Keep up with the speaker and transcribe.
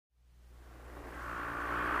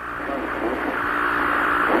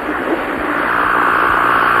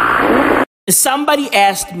Somebody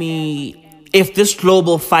asked me if this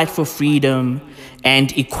global fight for freedom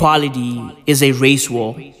and equality is a race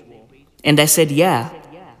war. And I said, yeah.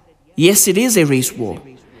 Yes, it is a race war.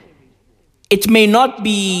 It may not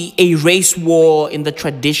be a race war in the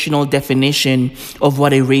traditional definition of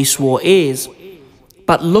what a race war is,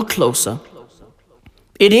 but look closer.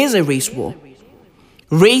 It is a race war.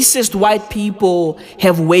 Racist white people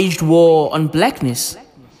have waged war on blackness,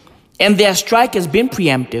 and their strike has been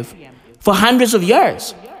preemptive for hundreds of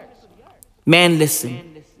years. Man,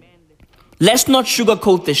 listen. Let's not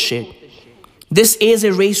sugarcoat this shit. This is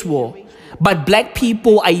a race war, but black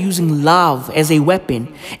people are using love as a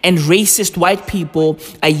weapon, and racist white people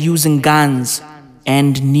are using guns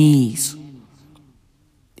and knees.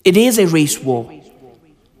 It is a race war,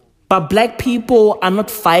 but black people are not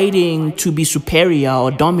fighting to be superior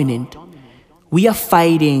or dominant. We are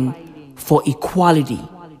fighting for equality.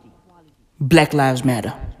 Black Lives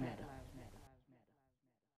Matter.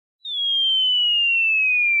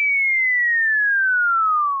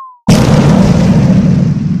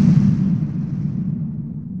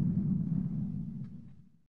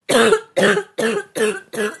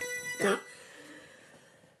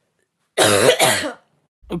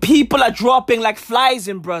 People are dropping like flies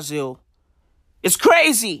in Brazil. It's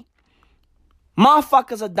crazy.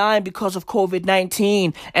 Motherfuckers are dying because of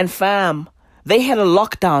COVID-19. And fam, they had a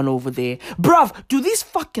lockdown over there. Bruv, do these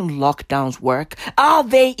fucking lockdowns work? Are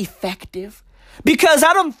they effective? Because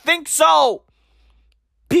I don't think so.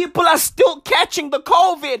 People are still catching the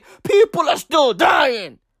COVID. People are still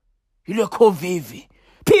dying. You look COVID.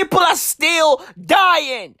 People are still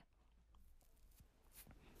dying.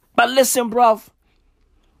 But listen, bruv.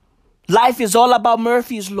 Life is all about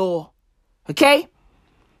Murphy's Law. Okay?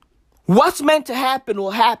 What's meant to happen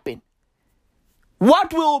will happen.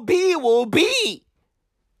 What will be will be.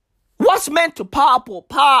 What's meant to pop will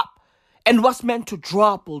pop. And what's meant to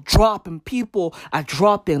drop will drop. And people are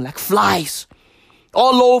dropping like flies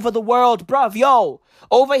all over the world. Bruv, yo,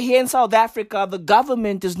 over here in South Africa, the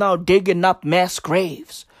government is now digging up mass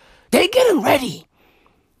graves. They're getting ready.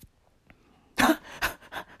 They're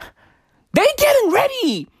getting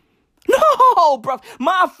ready. No, bro.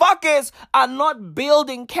 Motherfuckers are not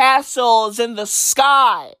building castles in the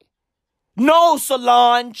sky. No,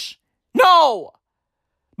 Solange. No.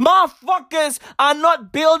 Motherfuckers are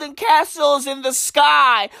not building castles in the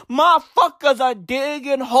sky. Motherfuckers are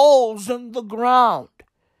digging holes in the ground.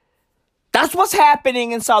 That's what's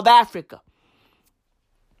happening in South Africa.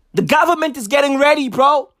 The government is getting ready,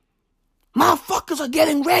 bro. Motherfuckers are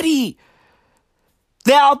getting ready.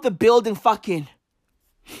 They're out there building fucking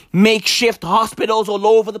makeshift hospitals all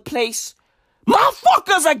over the place.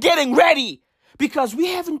 Motherfuckers are getting ready because we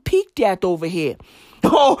haven't peaked yet over here.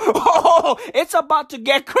 Oh, it's about to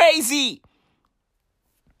get crazy.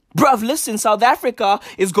 Bruv, listen, South Africa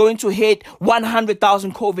is going to hit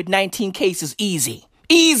 100,000 COVID-19 cases easy.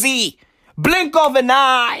 Easy. Blink of an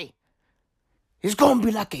eye. It's going to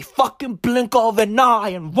be like a fucking blink of an eye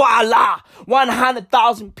and voila,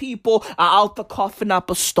 100,000 people are out there coughing up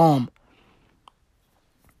a storm.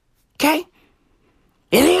 Okay?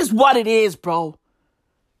 It is what it is, bro.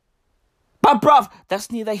 But, bruv,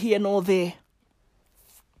 that's neither here nor there.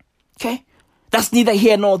 Okay? That's neither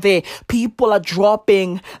here nor there. People are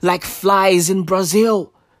dropping like flies in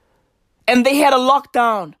Brazil. And they had a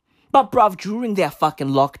lockdown. But, bruv, during their fucking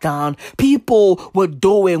lockdown, people were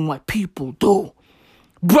doing what people do.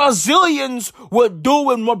 Brazilians were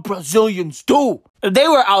doing what Brazilians do. They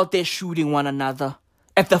were out there shooting one another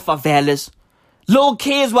at the favelas. Little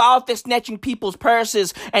kids were out there snatching people's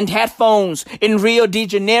purses and headphones in Rio de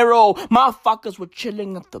Janeiro. Motherfuckers were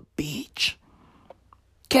chilling at the beach.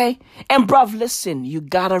 Okay? And bruv, listen, you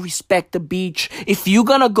gotta respect the beach. If you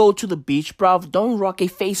gonna go to the beach, bruv, don't rock a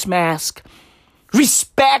face mask.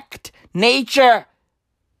 Respect nature.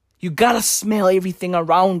 You gotta smell everything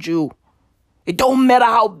around you. It don't matter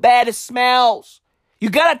how bad it smells. You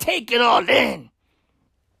gotta take it all in.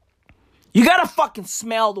 You gotta fucking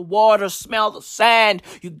smell the water, smell the sand.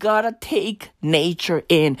 You gotta take nature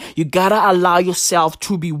in. You gotta allow yourself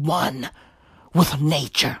to be one with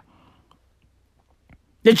nature.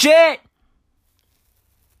 Legit.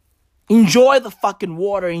 Enjoy the fucking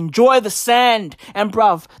water. Enjoy the sand. And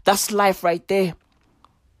bruv, that's life right there.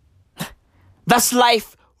 That's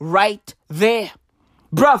life right there.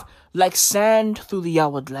 Bruv, like sand through the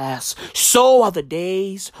hourglass, so are the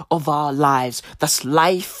days of our lives. That's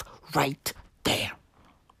life right there.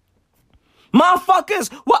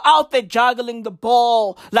 Motherfuckers were out there juggling the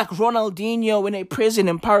ball like Ronaldinho in a prison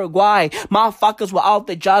in Paraguay. Motherfuckers were out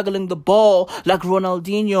there juggling the ball like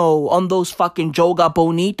Ronaldinho on those fucking Joga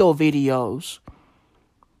Bonito videos.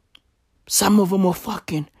 Some of them were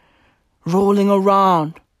fucking rolling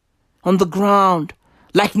around on the ground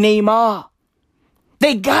like Neymar.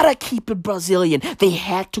 They gotta keep it Brazilian. They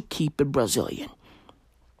had to keep it Brazilian.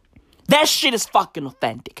 That shit is fucking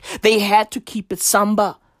authentic. They had to keep it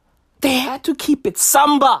samba. They had to keep it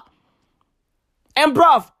samba. And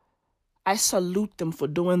bruv, I salute them for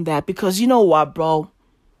doing that because you know what, bro?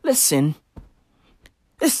 Listen.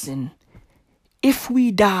 If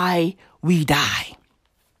we die, we die.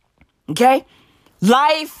 Okay?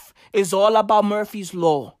 Life is all about Murphy's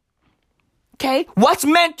Law. Okay? What's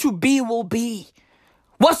meant to be will be.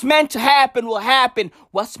 What's meant to happen will happen.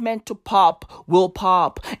 What's meant to pop will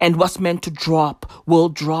pop. And what's meant to drop will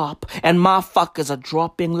drop. And motherfuckers are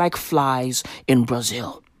dropping like flies in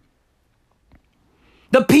Brazil.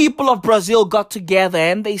 The people of Brazil got together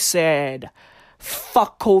and they said,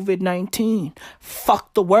 fuck COVID-19.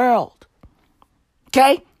 Fuck the world.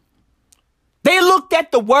 Okay? They looked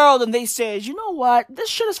at the world and they said, you know what? This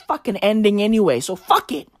shit is fucking ending anyway. So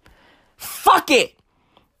fuck it. Fuck it.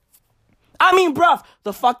 I mean, bruv,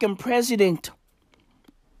 the fucking president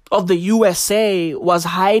of the USA was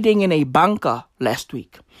hiding in a bunker last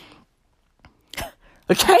week.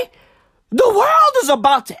 Okay? The world is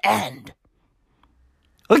about to end.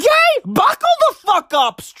 Okay? Buckle the fuck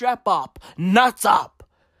up, strap up, nuts up.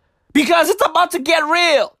 Because it's about to get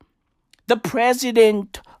real. The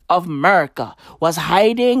president of America was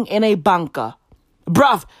hiding in a bunker.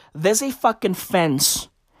 Bruv, there's a fucking fence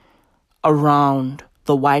around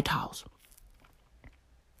the White House.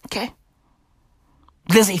 Okay?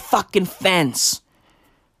 There's a fucking fence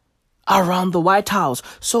around the White House.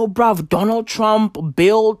 So, bruv, Donald Trump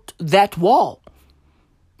built that wall.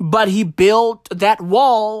 But he built that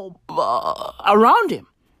wall around him.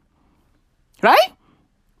 Right?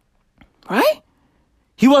 Right?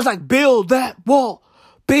 He was like, build that wall.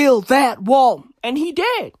 Build that wall. And he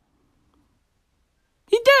did.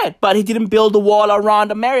 He did. But he didn't build the wall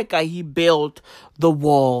around America. He built the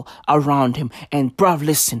wall around him. And bruv,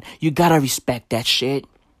 listen, you gotta respect that shit.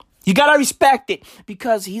 You gotta respect it.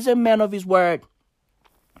 Because he's a man of his word.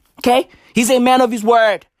 Okay? He's a man of his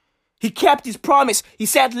word. He kept his promise. He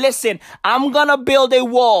said, listen, I'm gonna build a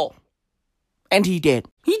wall. And he did.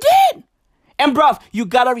 He did. And bruv, you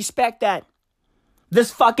gotta respect that. This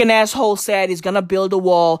fucking asshole said he's gonna build a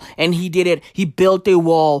wall, and he did it. He built a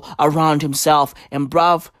wall around himself. And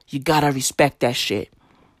bruv, you gotta respect that shit.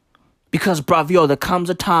 Because bruv, yo, there comes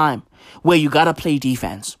a time where you gotta play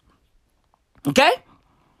defense. Okay?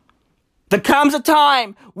 There comes a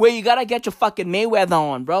time where you gotta get your fucking Mayweather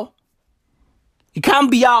on, bro. You can't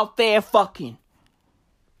be out there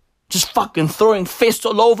just fucking throwing fists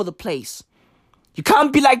all over the place. You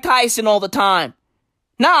can't be like Tyson all the time.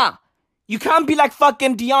 Nah. You can't be like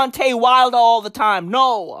fucking Deontay Wilder all the time.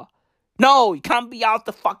 No, you can't be out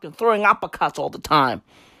there fucking throwing uppercuts all the time.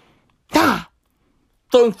 Nah.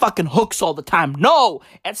 Throwing fucking hooks all the time. No.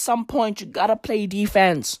 At some point, you gotta play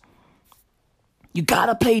defense. You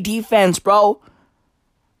gotta play defense, bro.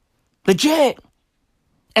 Legit.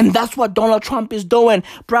 And that's what Donald Trump is doing.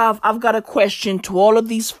 Bruv, I've got a question to all of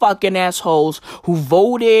these fucking assholes who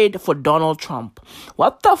voted for Donald Trump.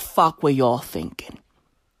 What the fuck were y'all thinking?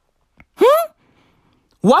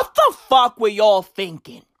 What the fuck were y'all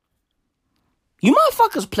thinking? You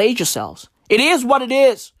motherfuckers played yourselves. It is what it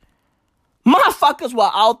is. Motherfuckers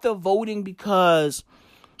were out there voting because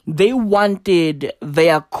they wanted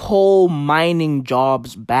their coal mining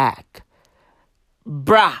jobs back.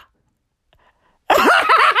 Bruh.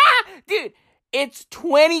 Dude, it's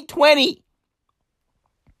 2020.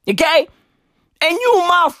 Okay? And you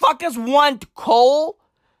motherfuckers want coal?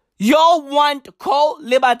 Y'all want coal?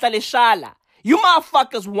 Libatalishala. You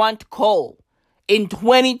motherfuckers want coal in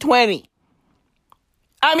 2020.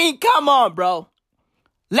 I mean, come on, bro.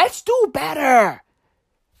 Let's do better.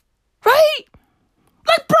 Right?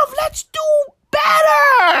 Like, bro, let's do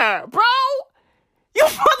better, bro. You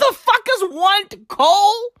motherfuckers want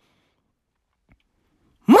coal?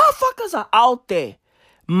 Motherfuckers are out there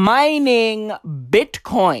mining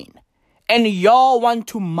Bitcoin and y'all want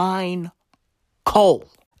to mine coal.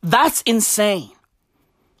 That's insane.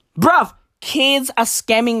 Bruv, kids are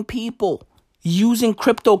scamming people using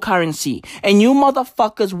cryptocurrency and you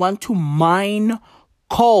motherfuckers want to mine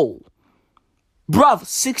coal. Bruv,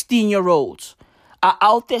 16-year-olds are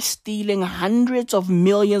out there stealing hundreds of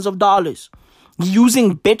millions of dollars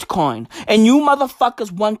using Bitcoin and you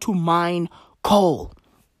motherfuckers want to mine coal.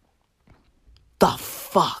 The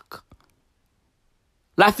fuck?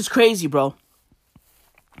 Life is crazy, bro.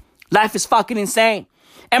 Life is fucking insane.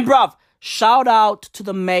 And bruv, shout out to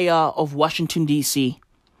the mayor of Washington, D.C.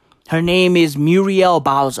 Her name is Muriel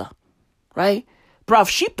Bowser, right? Bruv,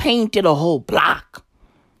 she painted a whole block.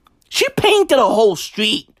 She painted a whole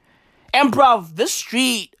street. And bruv, this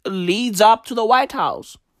street leads up to the White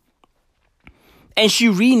House. And she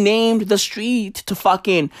renamed the street to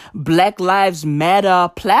fucking Black Lives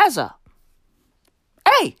Matter Plaza.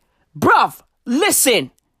 Hey, bruv,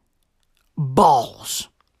 listen. Balls.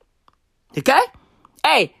 Okay?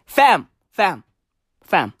 Hey, fam.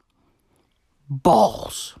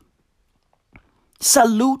 Balls.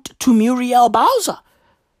 Salute to Muriel Bowser.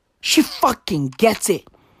 She fucking gets it.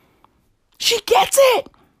 She gets it.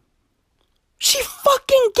 She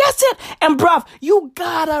fucking gets it. And bruv, you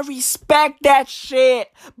gotta respect that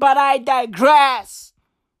shit. But I digress.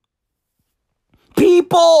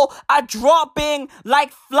 People are dropping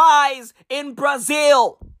like flies in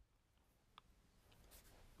Brazil.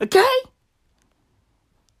 Okay?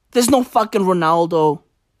 There's no fucking Ronaldo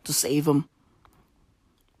to save him.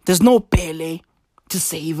 There's no Pele to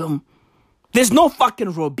save him. There's no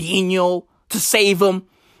fucking Robinho to save him.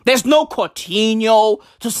 There's no Coutinho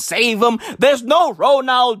to save him. There's no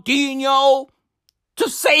Ronaldinho to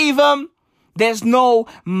save him. There's no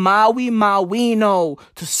Maui Mawino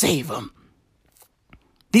to save him.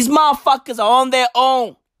 These motherfuckers are on their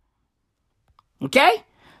own. Okay?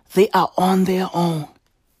 They are on their own.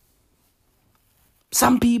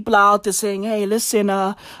 Some people are out there saying, hey, listen,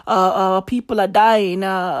 people are dying. They're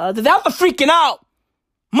out there freaking out.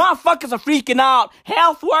 Motherfuckers are freaking out.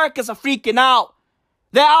 Health workers are freaking out.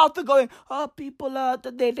 They're out there going, people,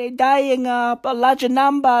 they dying, a larger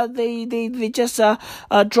number. They just,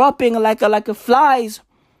 dropping like flies.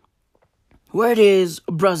 Where it is,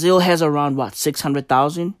 Brazil has around,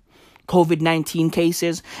 600,000 COVID-19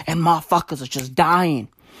 cases, and motherfuckers are just dying.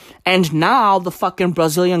 And now the fucking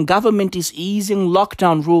Brazilian government is easing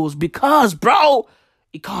lockdown rules because, bro,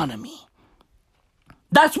 economy.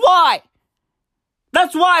 That's why,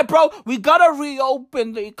 bro, we gotta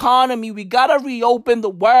reopen the economy. We gotta reopen the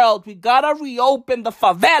world. We gotta reopen the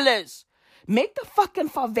favelas. Make the fucking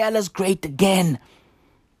favelas great again.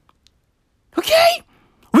 Okay?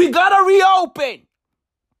 We gotta reopen.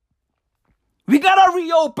 We gotta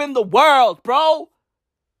reopen the world, bro.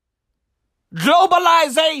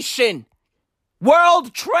 Globalization.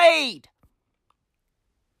 World trade.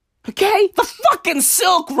 Okay? The fucking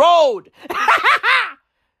Silk Road.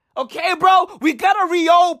 Okay, bro? We gotta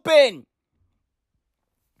reopen.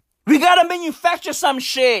 We gotta manufacture some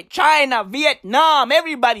shit. China, Vietnam,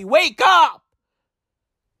 everybody wake up.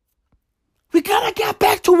 We gotta get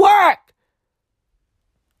back to work.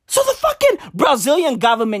 So the fucking Brazilian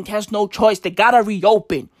government has no choice. They gotta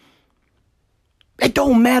reopen. It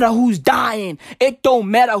don't matter who's dying. It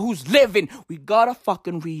don't matter who's living. We gotta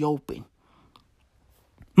fucking reopen.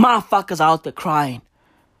 Motherfuckers out there crying.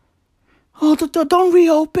 Oh, don't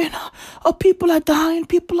reopen. Oh, people are dying.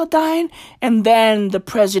 And then the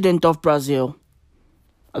president of Brazil,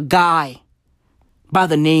 a guy by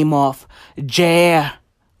the name of Jair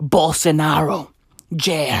Bolsonaro.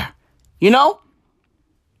 Jair. You know?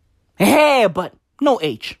 Hair, but no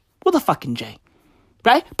H. With a fucking J.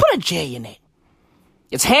 Right? Put a J in it.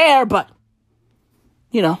 It's hair, but,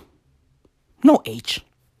 no H.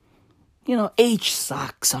 H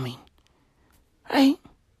sucks, right?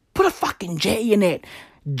 Put a fucking J in it.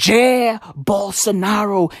 Jair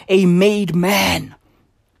Bolsonaro, a made man.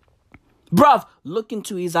 Bruv, look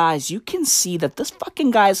into his eyes. You can see that this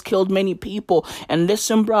fucking guy has killed many people. And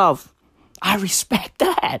listen, bruv, I respect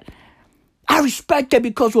that. I respect that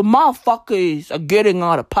because when motherfuckers are getting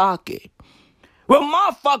out of pocket,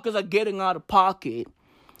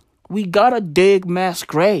 we gotta dig mass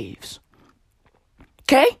graves.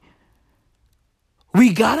 Okay?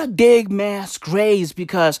 We gotta dig mass graves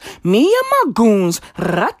because me and my goons,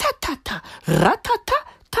 ratatata,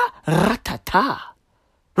 ratatata, ratata.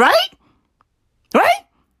 Right? Right?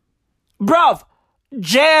 Bruv,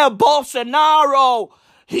 Jair Bolsonaro,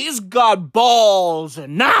 he's got balls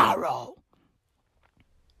and narrow.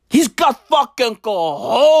 He's got fucking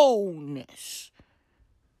cojones.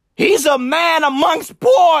 He's a man amongst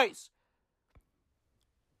boys.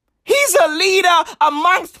 He's a leader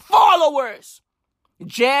amongst followers.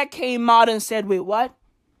 Jair came out and said, wait, what?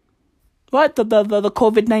 What? The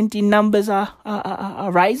COVID-19 numbers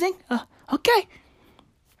are rising? Okay.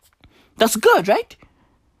 That's good, right?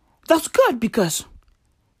 That's good because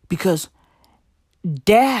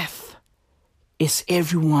death is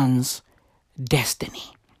everyone's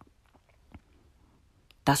destiny.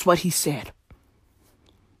 That's what he said.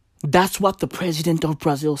 That's what the president of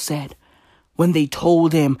Brazil said when they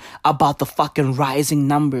told him about the fucking rising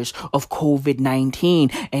numbers of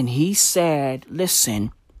COVID-19. And he said,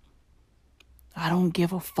 listen, I don't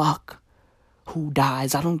give a fuck who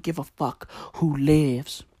dies. I don't give a fuck who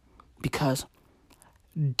lives. Because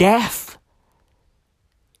death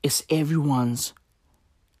is everyone's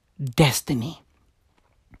destiny.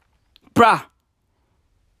 Bruh.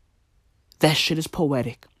 That shit is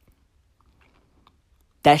poetic.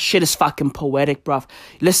 That shit is fucking poetic, bruv.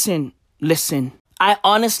 Listen. I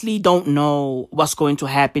honestly don't know what's going to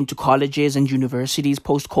happen to colleges and universities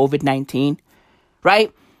post-COVID-19,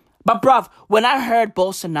 right? But bruv, when I heard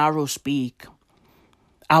Bolsonaro speak,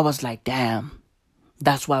 I was like, damn,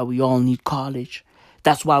 that's why we all need college.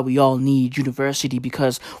 That's why we all need university,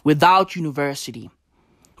 because without university,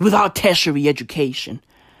 without tertiary education,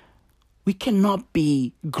 we cannot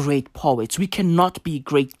be great poets. We cannot be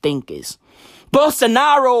great thinkers.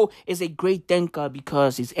 Bolsonaro is a great thinker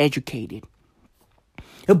because he's educated.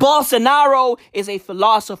 Bolsonaro is a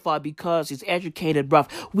philosopher because he's educated, bruv.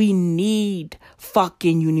 We need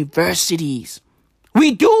fucking universities.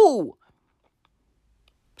 We do.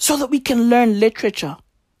 So that we can learn literature.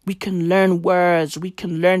 We can learn words. We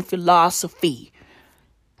can learn philosophy.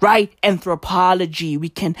 Right? Anthropology. We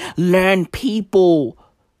can learn people.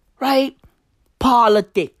 Right?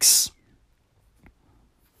 Politics.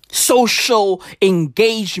 Social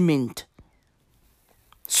engagement.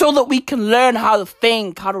 So that we can learn how to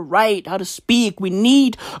think, how to write, how to speak. We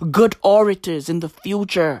need good orators in the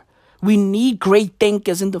future. We need great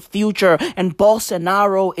thinkers in the future. And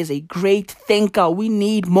Bolsonaro is a great thinker. We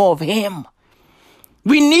need more of him.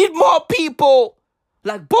 We need more people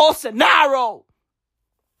like Bolsonaro.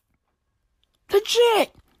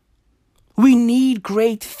 Legit. We need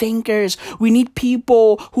great thinkers. We need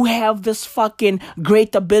people who have this fucking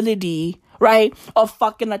great ability, right, of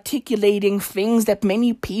fucking articulating things that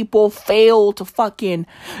many people fail to fucking,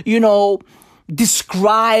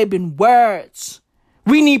 describe in words.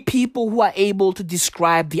 We need people who are able to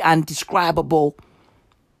describe the undescribable.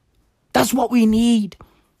 That's what we need.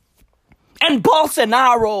 And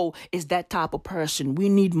Bolsonaro is that type of person. We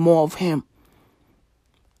need more of him.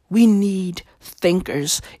 We need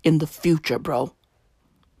thinkers in the future, bro.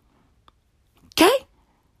 Okay?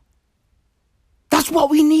 That's what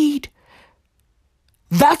we need.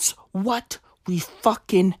 That's what we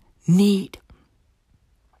fucking need.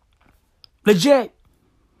 Legit.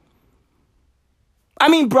 I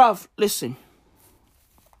mean, bruv, listen.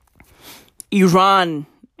 Iran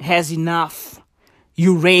has enough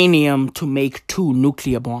uranium to make 2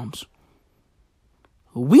 nuclear bombs.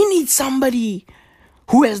 We need somebody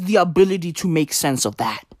who has the ability to make sense of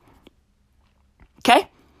that. Okay?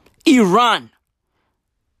 Iran,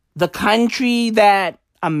 the country that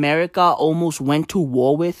America almost went to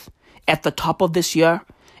war with at the top of this year,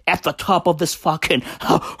 at the top of this fucking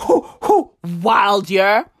wild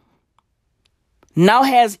year, now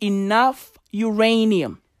has enough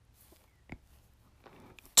uranium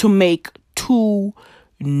to make 2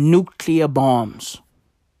 nuclear bombs.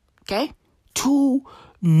 Okay? 2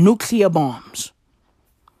 nuclear bombs.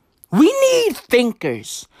 We need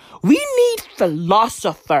thinkers. We need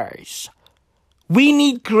philosophers. We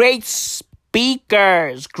need great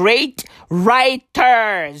speakers, great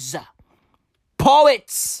writers,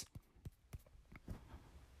 poets.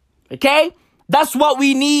 Okay? That's what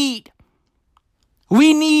we need.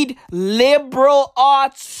 We need liberal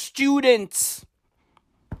arts students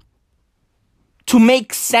to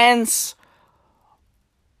make sense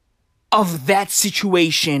of that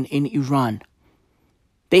situation in Iran.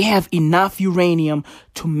 They have enough uranium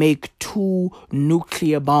to make 2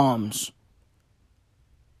 nuclear bombs.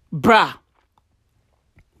 Bruh,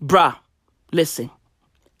 listen.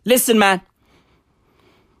 Listen, man.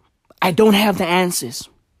 I don't have the answers,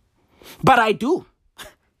 but I do.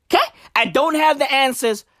 Okay? I don't have the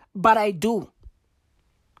answers, but I do.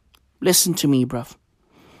 Listen to me, bruv.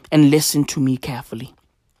 And listen to me carefully.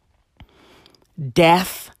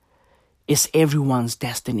 Death is everyone's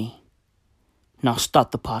destiny. Now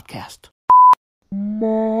start the podcast.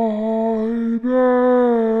 Might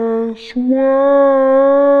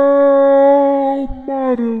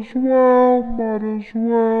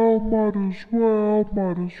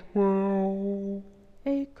as well.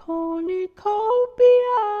 A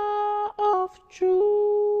cornucopia of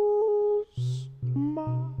Jews.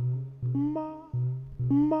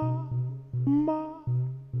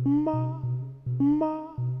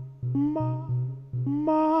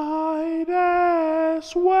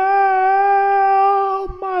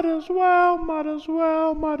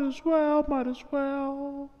 Might as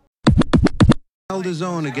well. held his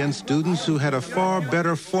own against students who had a far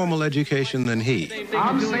better formal education than he.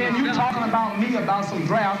 I'm saying you talking about me about some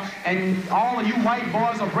draft, and all of you white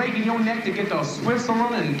boys are breaking your neck to get to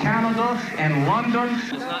Switzerland and Canada and London.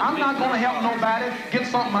 I'm not going to help nobody get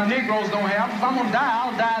something my Negroes don't have. If I'm going to die,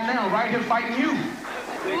 I'll die now, right here fighting you.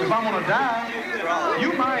 If I'm going to die,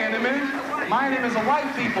 you my enemy. My enemy is the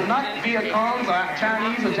white people, not Viet Congs or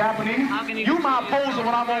Chinese or Japanese. You my opposer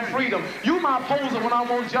when I want freedom. You my opposer when I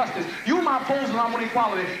want justice. You my opposer when I want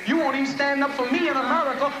equality. You won't even stand up for me in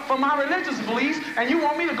America for my religious beliefs, and you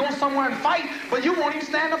want me to go somewhere and fight, but you won't even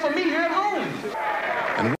stand up for me here at home.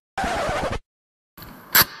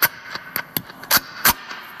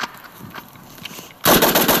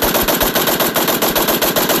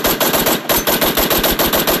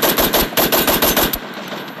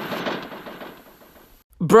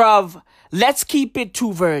 Bruv, let's keep it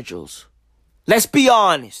two Virgils. Let's be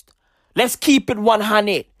honest. Let's keep it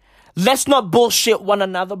 100. Let's not bullshit one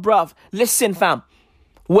another, bruv. Listen, fam.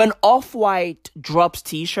 When Off-White drops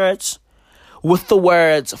t-shirts with the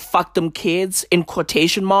words "fuck them kids" in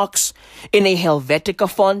quotation marks in a Helvetica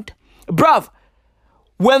font, bruv,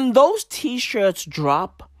 when those t-shirts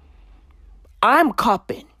drop, I'm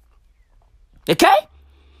copping. Okay?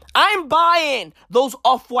 I'm buying those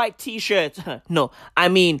Off-White t-shirts. No, I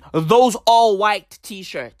mean those all-white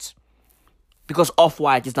t-shirts. Because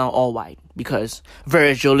Off-White is now all-white. Because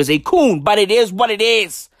Virgil is a coon. But it is what it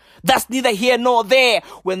is. That's neither here nor there.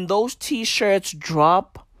 When those t-shirts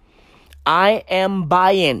drop, I am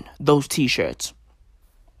buying those t-shirts.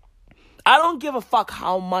 I don't give a fuck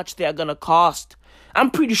how much they're gonna cost.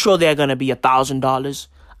 I'm pretty sure they're gonna be $1,000.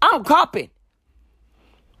 I'm copping.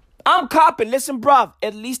 Listen, bruv,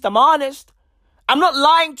 at least I'm honest. I'm not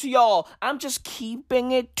lying to y'all. I'm just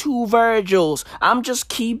keeping it two Virgils. I'm just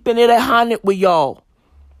keeping it 100 with y'all.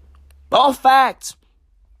 All facts.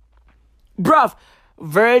 Bruv,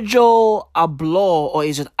 Virgil Abloh, or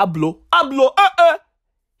is it Abloh?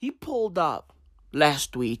 He pulled up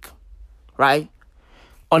last week, right,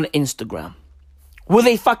 on Instagram with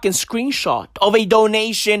a fucking screenshot of a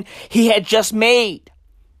donation he had just made.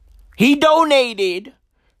 He donated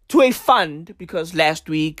to a fund because last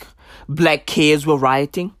week black kids were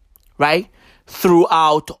rioting, right?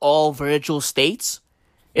 Throughout all Virgil states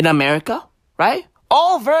in America, right?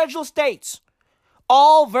 All Virgil states,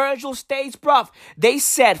 bruv. They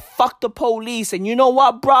said, fuck the police. And you know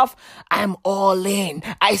what, bruv? I'm all in.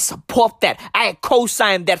 I support that. I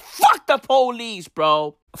co-sign that. Fuck the police,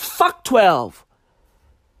 bro. Fuck 12.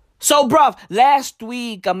 So, bruv, last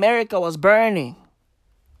week America was burning.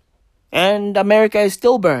 And America is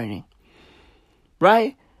still burning,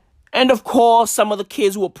 right? And of course, some of the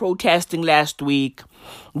kids who were protesting last week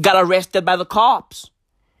got arrested by the cops.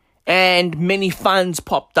 And many funds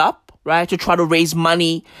popped up, right, to try to raise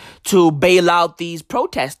money to bail out these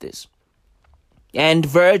protesters. And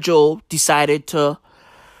Virgil decided to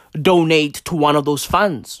donate to one of those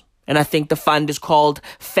funds. And I think the fund is called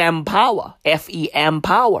FEM-Power, F-E-M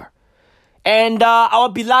Power. And our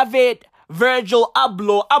beloved Virgil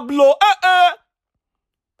Abloh,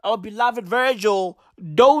 our beloved Virgil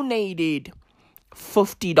donated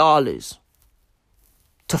 $50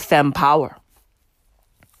 to FEM-Power.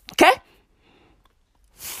 Okay?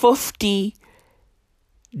 $50.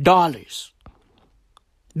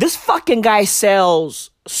 This fucking guy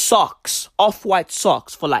sells socks, Off-White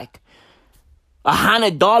socks, for like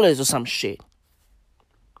 $100 or some shit.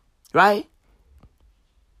 Right?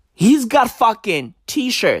 He's got fucking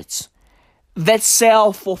t-shirts that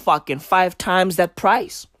sell for fucking 5 times that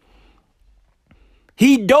price.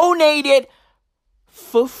 He donated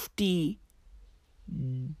 $50.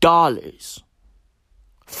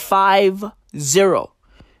 50.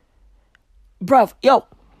 Bruv, yo,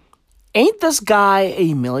 ain't this guy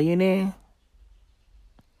a millionaire?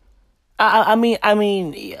 I mean,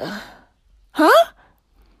 huh?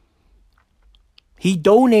 He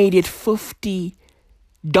donated $50.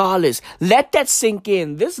 Let that sink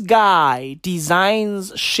in. This guy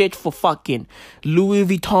designs shit for fucking Louis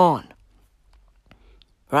Vuitton.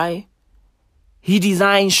 Right? He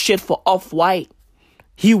designs shit for Off-White.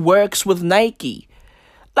 He works with Nike.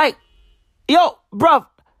 Like, yo, bruv,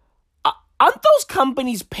 aren't those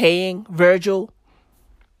companies paying Virgil?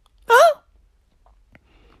 Huh?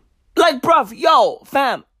 Like, bruv, yo,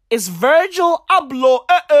 fam, is Virgil Abloh,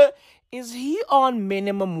 is he on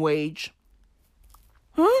minimum wage?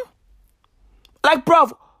 Like,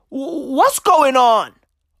 bruv, what's going on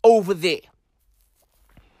over there?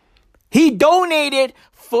 He donated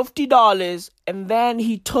 $50 and then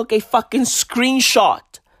he took a fucking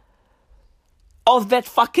screenshot of that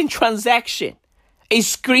fucking transaction a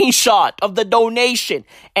screenshot of the donation,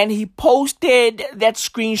 and he posted that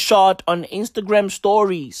screenshot on Instagram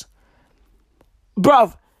stories.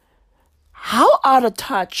 Bruv, how out of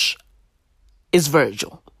touch is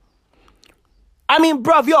Virgil? I mean,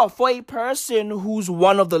 bruv, yo, for a person who's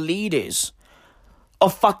one of the leaders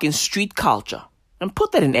of fucking street culture, and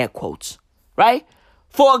put that in air quotes, right?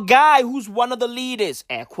 For a guy who's one of the leaders,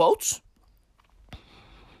 air quotes,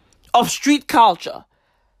 of street culture,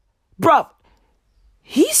 bruv,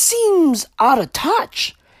 he seems out of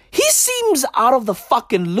touch. He seems out of the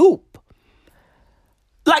fucking loop.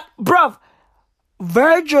 Like, bruv,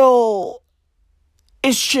 Virgil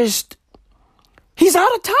is just, he's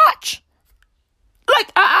out of touch.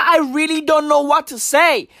 Like, I really don't know what to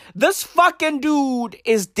say. This fucking dude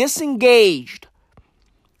is disengaged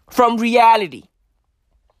from reality.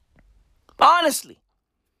 Honestly.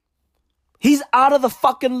 He's out of the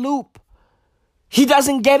fucking loop. He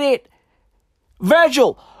doesn't get it.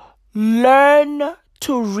 Virgil, learn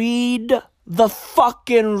to read the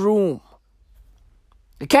fucking room.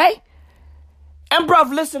 Okay? And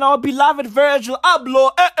bruv, listen, our beloved Virgil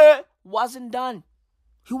Abloh wasn't done.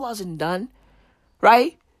 He wasn't done.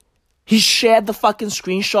 Right? He shared the fucking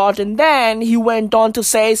screenshot and then he went on to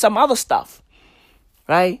say some other stuff.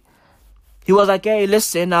 Right? He was like, hey,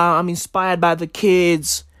 listen, I'm inspired by the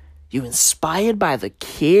kids. You inspired by the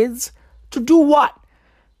kids? To do what?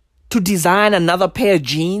 To design another pair of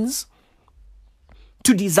jeans?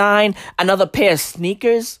 To design another pair of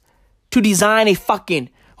sneakers? To design a fucking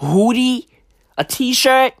hoodie? A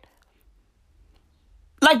t-shirt?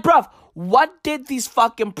 Like, bruv, what did these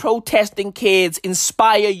fucking protesting kids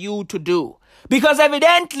inspire you to do? Because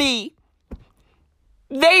evidently,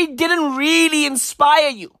 they didn't really inspire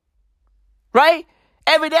you. Right?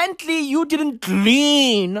 Evidently, you didn't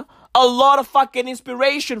glean a lot of fucking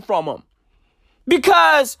inspiration from them.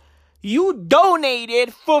 Because you donated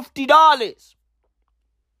 $50.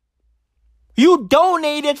 You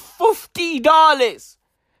donated $50.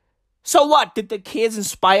 So what? Did the kids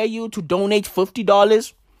inspire you to donate $50?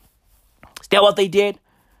 Is that what they did?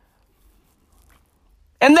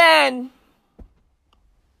 And then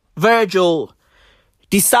Virgil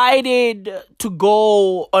decided to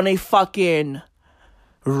go on a fucking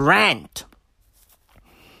rant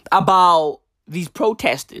about these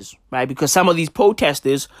protesters, right? Because some of these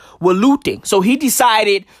protesters were looting. So he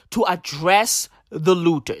decided to address the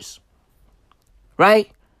looters,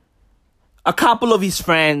 right? A couple of his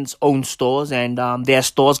friends own stores and their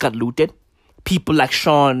stores got looted. People like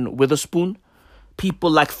Sean Witherspoon.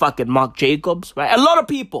 People like fucking Marc Jacobs, right? A lot of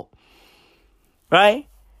people, right?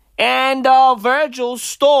 And Virgil's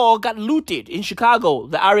store got looted in Chicago.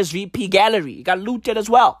 The RSVP gallery got looted as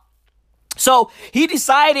well. So he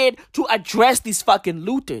decided to address these fucking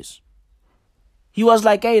looters. He was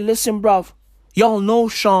like, hey, listen, bruv. Y'all know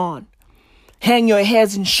Sean. Hang your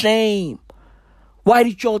heads in shame. Why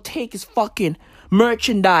did y'all take his fucking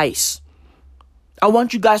merchandise? I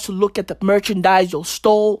want you guys to look at the merchandise y'all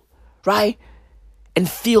stole, right? And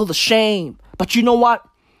feel the shame. But you know what?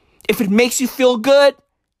 If it makes you feel good,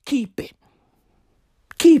 keep it.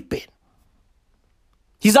 Keep it.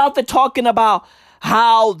 He's out there talking about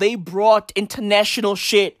how they brought international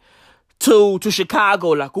shit to Chicago.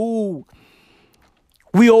 Like, ooh,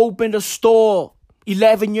 we opened a store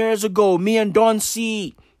 11 years ago, me and Don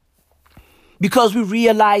C. Because we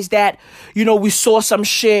realized that, we saw some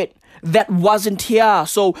shit that wasn't here.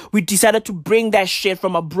 So we decided to bring that shit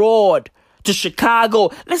from abroad to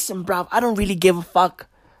Chicago. Listen, bruv, I don't really give a fuck.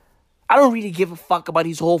 I don't really give a fuck about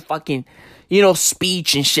his whole fucking,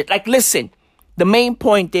 speech and shit. Like, listen, the main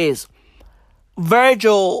point is,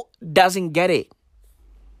 Virgil doesn't get it.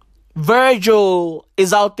 Virgil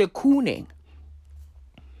is out there cooning.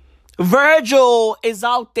 Virgil is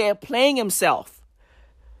out there playing himself.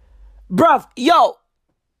 Bruv, yo,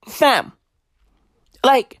 fam,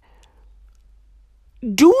 like,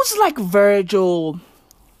 dudes like Virgil,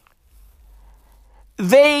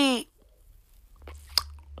 they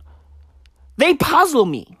puzzle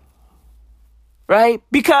me, right?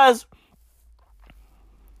 Because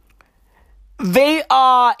they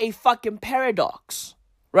are a fucking paradox,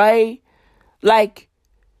 right? Like,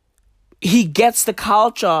 he gets the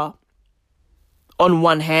culture on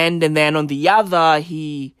one hand, and then on the other,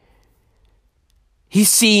 he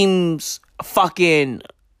seems fucking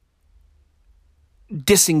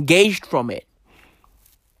disengaged from it.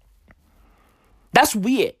 That's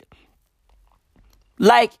weird.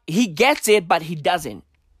 Like, he gets it, but he doesn't.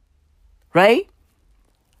 Right?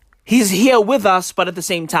 He's here with us, but at the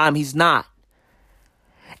same time, he's not.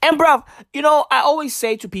 And bruv, I always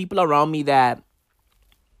say to people around me that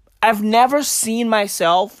I've never seen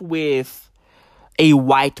myself with a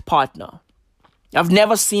white partner. I've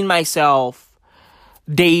never seen myself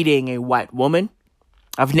dating a white woman.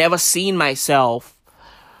 I've never seen myself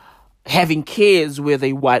having kids with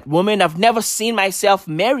a white woman. I've never seen myself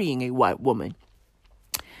marrying a white woman.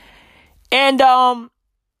 And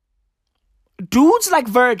dudes like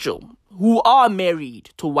Virgil, who are married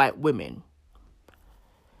to white women,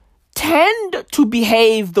 tend to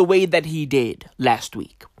behave the way that he did last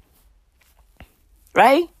week.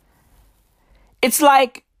 Right? It's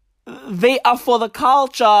like they are for the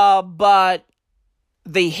culture, but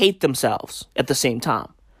they hate themselves at the same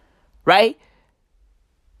time. Right?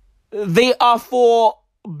 They are for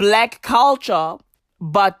black culture,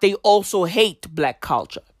 but they also hate black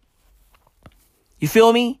culture. You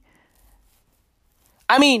feel me?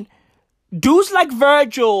 I mean, dudes like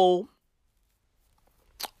Virgil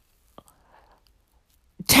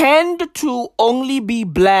tend to only be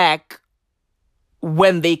black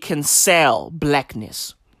when they can sell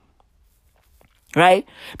blackness. Right?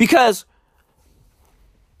 Because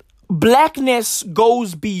blackness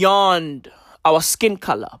goes beyond our skin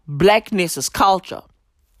color. Blackness is culture.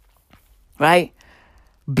 Right?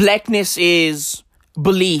 Blackness is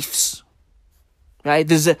beliefs. Right?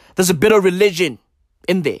 There's a bit of religion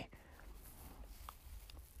in there.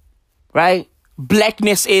 Right?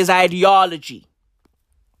 Blackness is ideology.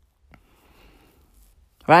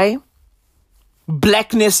 Right?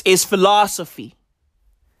 Blackness is philosophy.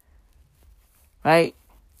 Right?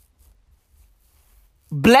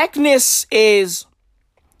 Blackness is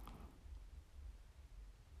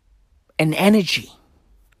an energy.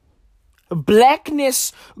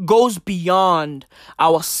 Blackness goes beyond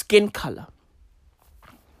our skin color.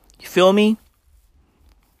 You feel me?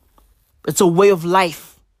 It's a way of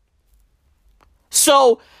life.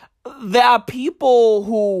 So there are people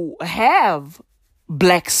who have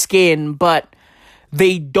black skin, but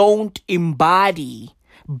they don't embody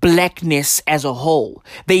blackness as a whole.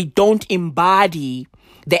 They don't embody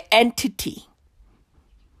the entity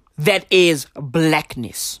that is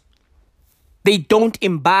blackness. They don't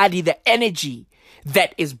embody the energy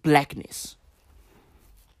that is blackness.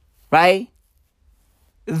 Right?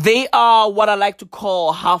 They are what I like to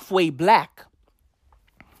call halfway black.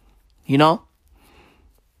 You know?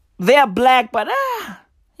 They are black, but,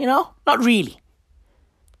 not really.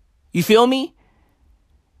 You feel me?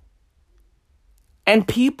 And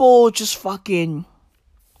people just fucking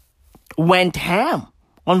went ham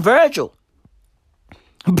on Virgil.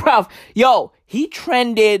 Bruv, he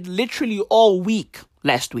trended literally all week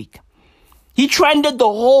last week. He trended the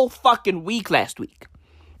whole fucking week last week.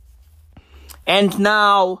 And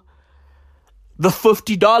now the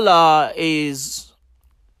 $50 is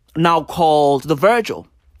now called the Virgil.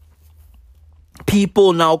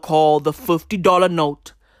 People now call the $50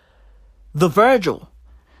 note the Virgil.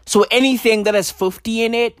 So anything that has 50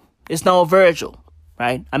 in it is now a Virgil,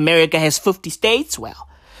 right? America has 50 states. Well,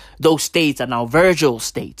 those states are now Virgil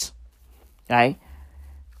states, right?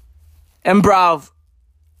 And bruv,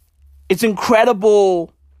 it's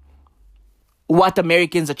incredible what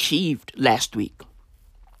Americans achieved last week.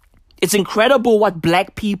 It's incredible what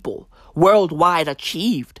black people worldwide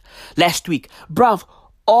achieved last week. Bruv,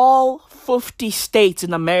 all 50 states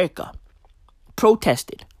in America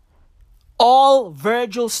protested. All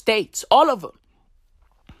Virgil states, all of them.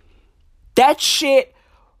 That shit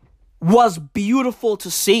was beautiful to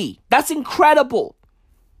see. That's incredible.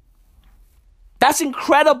 That's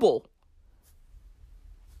incredible.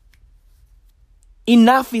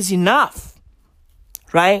 Enough is enough.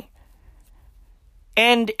 Right?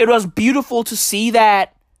 And it was beautiful to see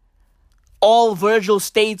that all Virgil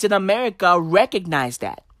states in America recognize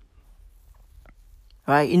that.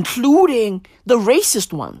 Right? Including the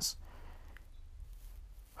racist ones.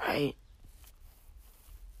 Right?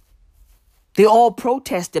 They all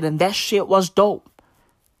protested and that shit was dope.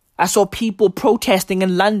 I saw people protesting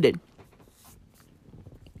in London.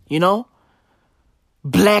 You know?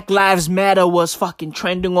 Black Lives Matter was fucking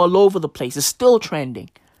trending all over the place. It's still trending.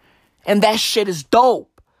 And that shit is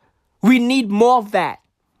dope. We need more of that.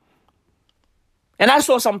 And I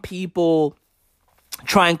saw some people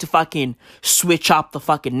trying to fucking switch up the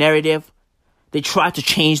fucking narrative. They tried to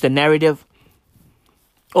change the narrative.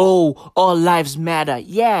 Oh, all lives matter.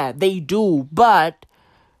 Yeah, they do. But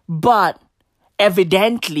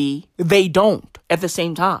evidently they don't at the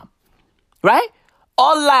same time. Right?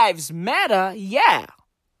 All lives matter, yeah.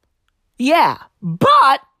 Yeah.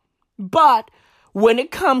 But when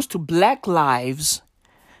it comes to black lives,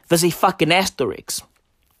 there's a fucking asterisk.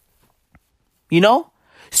 You know?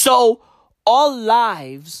 So all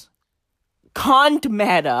lives can't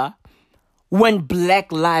matter when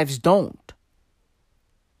black lives don't.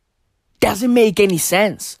 Doesn't make any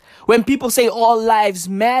sense. When people say all lives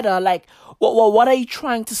matter, like, what are you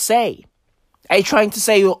trying to say? Are you trying to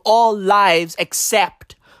say all lives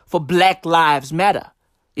except for Black Lives Matter?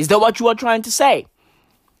 Is that what you are trying to say?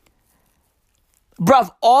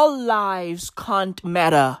 Bruv, all lives can't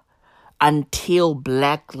matter until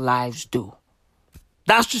Black lives do.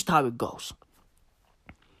 That's just how it goes.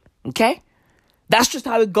 Okay? That's just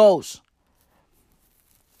how it goes.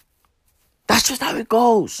 That's just how it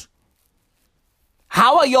goes.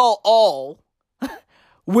 How are y'all all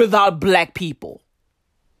without Black people?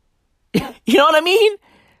 You know what I mean?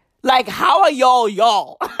 Like, how are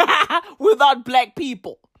y'all without Black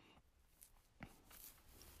people?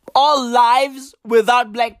 All lives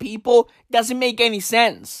without Black people doesn't make any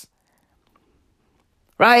sense.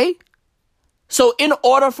 Right? So in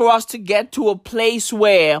order for us to get to a place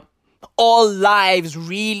where all lives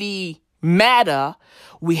really matter,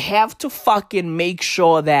 we have to fucking make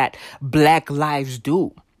sure that Black lives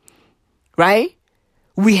do. Right?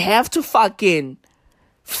 We have to fucking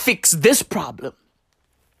fix this problem.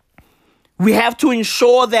 We have to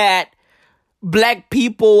ensure that Black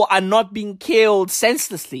people are not being killed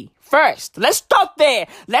senselessly. First, let's start there.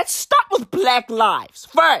 Let's start with Black lives.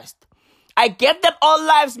 First, I get that all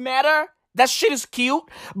lives matter. That shit is cute.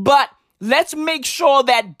 But let's make sure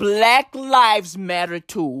that Black lives matter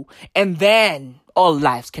too. And then all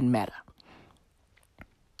lives can matter.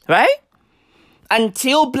 Right?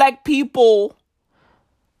 Until Black people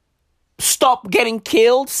stop getting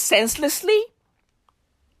killed senselessly,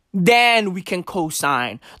 then we can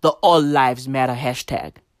co-sign the All Lives Matter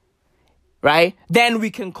hashtag. Right? Then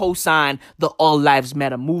we can co-sign the All Lives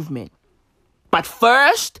Matter movement. But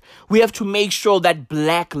first, we have to make sure that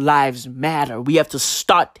Black lives matter. We have to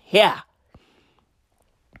start here.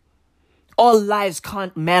 All lives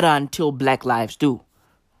can't matter until Black lives do.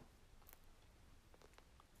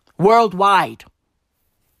 Worldwide.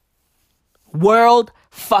 World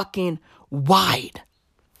fucking wide.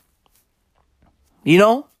 You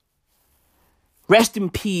know? Rest in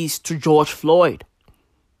peace to George Floyd.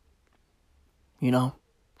 You know?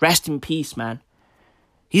 Rest in peace, man.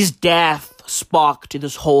 His death sparked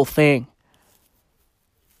this whole thing.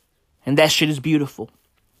 And that shit is beautiful.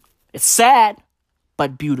 It's sad,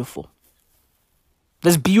 but beautiful.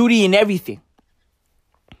 There's beauty in everything.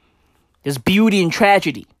 There's beauty in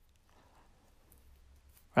tragedy.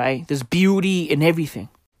 Right? There's beauty in everything.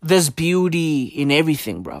 There's beauty in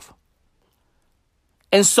everything, bruv.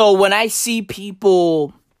 And so when I see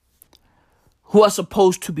people who are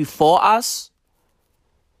supposed to be for us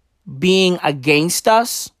being against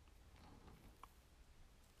us,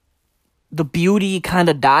 the beauty kind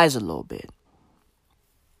of dies a little bit.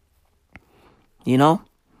 You know?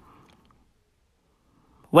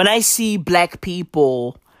 When I see Black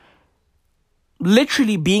people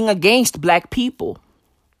literally being against Black people,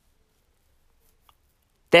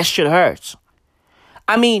 that shit hurts.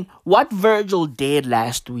 I mean, what Virgil did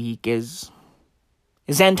last week is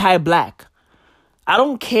anti-Black. I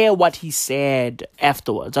don't care what he said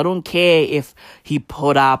afterwards. I don't care if he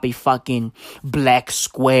put up a fucking black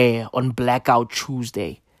square on Blackout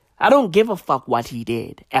Tuesday. I don't give a fuck what he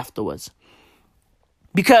did afterwards.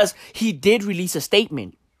 Because he did release a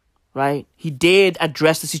statement, right? He did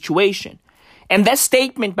address the situation. And that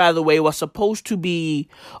statement, by the way, was supposed to be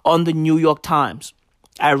on the New York Times.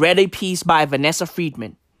 I read a piece by Vanessa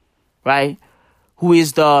Friedman, right? Who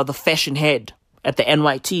is the fashion head at the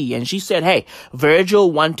NYT. And she said, hey,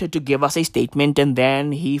 Virgil wanted to give us a statement and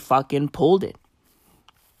then he fucking pulled it.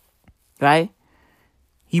 Right?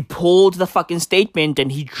 He pulled the fucking statement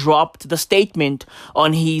and he dropped the statement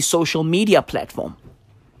on his social media platform.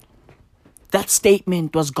 That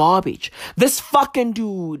statement was garbage. This fucking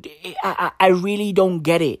dude, I really don't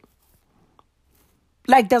get it.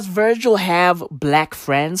 Like, does Virgil have Black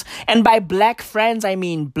friends? And by Black friends, I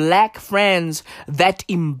mean Black friends that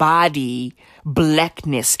embody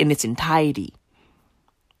Blackness in its entirety.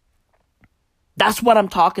 That's what I'm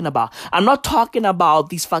talking about. I'm not talking about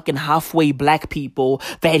these fucking halfway Black people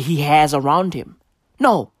that he has around him.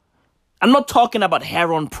 No. I'm not talking about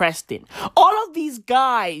Heron Preston. All of these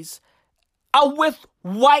guys are with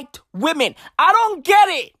white women. I don't get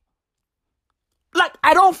it. Like,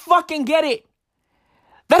 I don't fucking get it.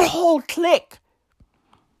 That whole clique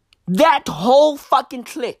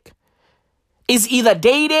is either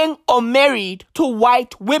dating or married to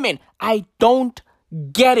white women. I don't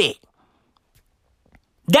get it.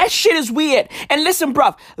 That shit is weird. And listen,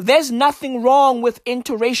 bruv, there's nothing wrong with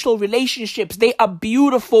interracial relationships. They are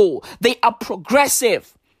beautiful. They are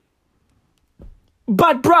progressive.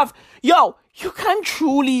 But, bruv, yo, you can't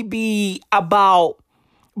truly be about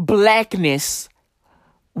Blackness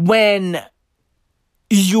when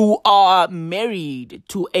you are married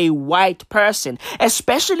to a white person,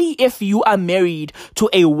 especially if you are married to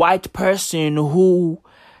a white person who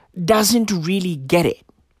doesn't really get it.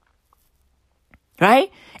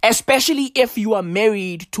 Right? Especially if you are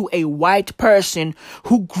married to a white person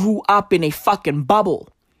who grew up in a fucking bubble.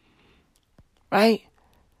 Right?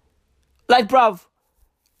 Like, bruv,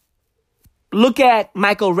 look at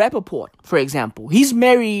Michael Rappaport, for example. He's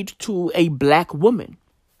married to a black woman.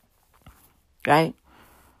 Right?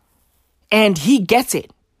 And he gets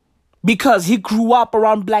it because he grew up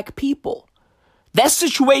around black people. That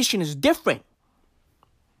situation is different.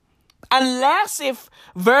 Unless if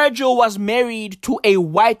Virgil was married to a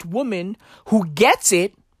white woman who gets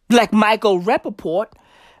it, like Michael Rappaport,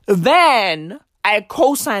 then I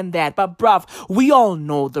co-sign that. But bruv, we all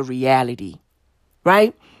know the reality,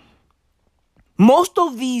 right? Most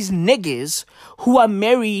of these niggas who are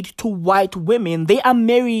married to white women, they are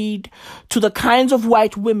married to the kinds of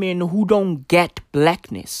white women who don't get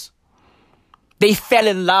blackness. They fell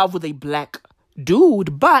in love with a black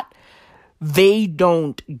dude, but they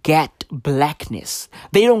don't get blackness.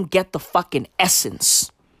 They don't get the fucking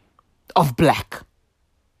essence of black.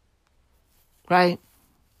 Right?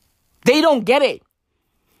 They don't get it.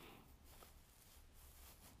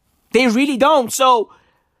 They really don't. So,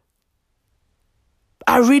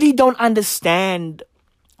 I really don't understand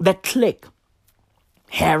the clique.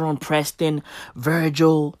 Heron Preston,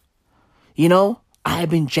 Virgil,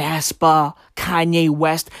 Ivan Jasper, Kanye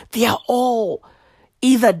West. They are all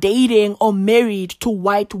either dating or married to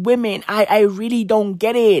white women. I really don't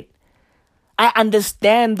get it. I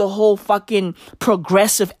understand the whole fucking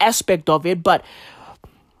progressive aspect of it, but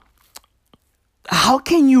how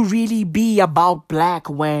can you really be about black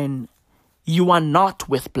when you are not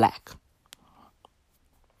with black?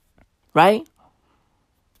 Right?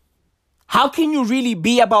 How can you really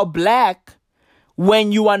be about black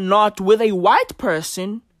when you are not with a white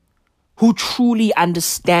person who truly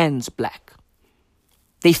understands black?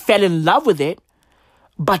 They fell in love with it,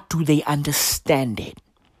 but do they understand it?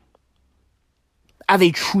 Are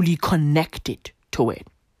they truly connected to it?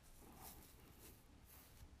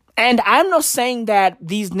 And I'm not saying that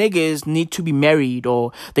these niggas need to be married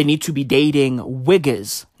or they need to be dating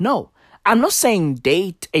wiggers. No. I'm not saying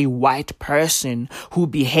date a white person who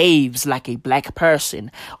behaves like a black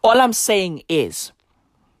person. All I'm saying is,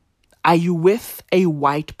 are you with a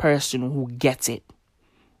white person who gets it?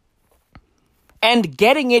 And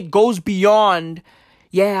getting it goes beyond,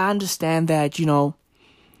 I understand that,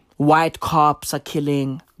 white cops are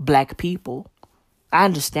killing black people. I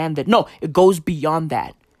understand that. No, it goes beyond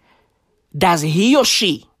that. Does he or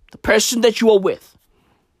she, the person that you are with,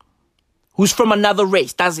 who's from another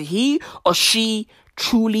race, does he or she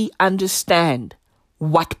truly understand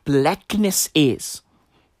what blackness is?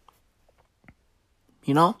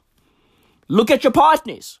 Look at your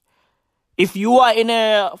partners. If you are in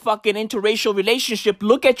a fucking interracial relationship,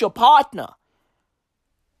 look at your partner.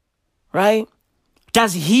 Right?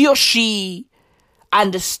 Does he or she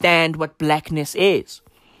understand what blackness is?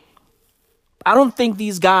 I don't think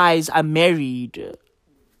these guys are married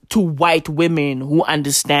to white women who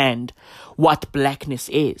understand what blackness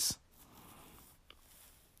is.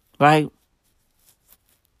 Right?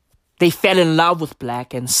 They fell in love with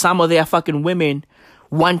black, and some of their fucking women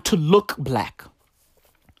want to look black.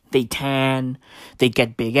 They tan, they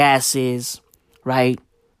get big asses, right?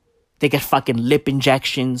 They get fucking lip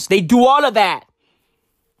injections. They do all of that.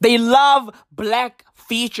 They love black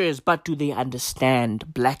features, but do they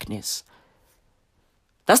understand blackness?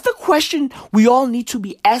 That's the question we all need to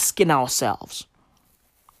be asking ourselves.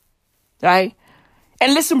 Right?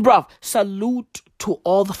 And listen, bruv, salute to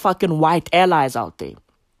all the fucking white allies out there.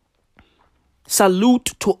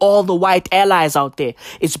 Salute to all the white allies out there.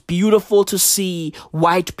 It's beautiful to see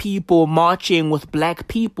white people marching with black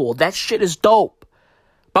people. That shit is dope.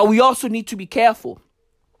 But we also need to be careful.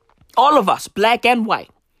 All of us, black and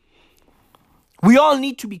white. We all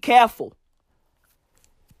need to be careful.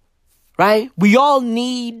 Right? We all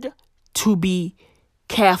need to be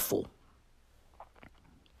careful.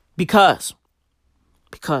 Because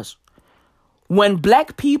when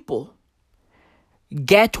black people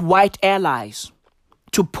get white allies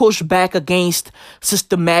to push back against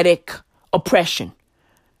systematic oppression,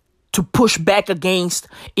 to push back against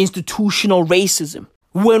institutional racism,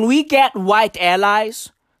 when we get white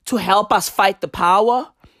allies to help us fight the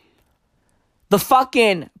power, the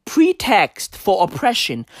fucking pretext for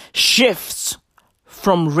oppression shifts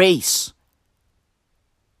from race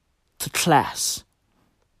to class.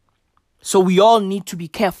 So we all need to be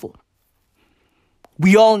careful.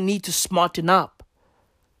 We all need to smarten up.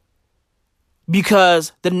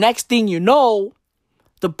 Because the next thing you know,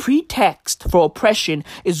 the pretext for oppression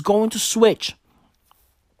is going to switch.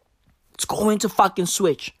 It's going to fucking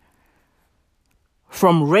switch.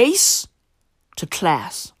 From race to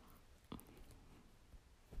class.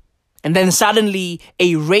 And then suddenly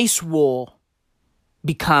a race war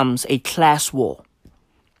becomes a class war.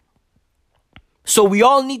 So we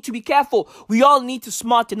all need to be careful. We all need to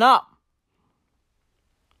smarten up.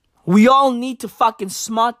 We all need to fucking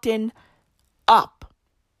smarten up.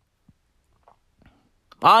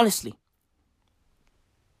 Honestly.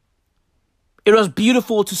 It was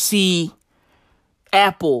beautiful to see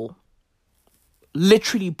Apple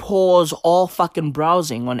literally pause all fucking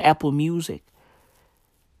browsing on Apple Music.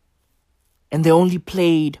 And they only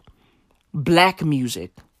played black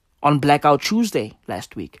music on Blackout Tuesday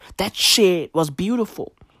last week. That shit was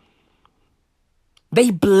beautiful.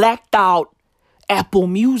 They blacked out Apple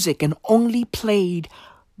Music and only played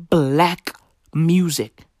black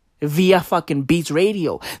music via fucking Beats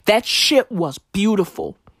Radio. That shit was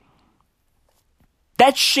beautiful.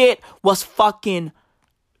 That shit was fucking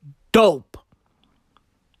dope.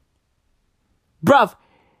 Bruv,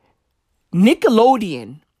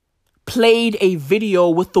 Nickelodeon played a video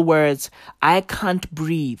with the words, "I can't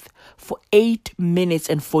breathe," for 8 minutes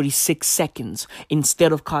and 46 seconds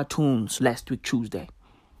instead of cartoons last week Tuesday.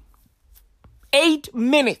 8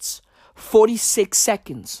 minutes, 46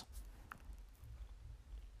 seconds.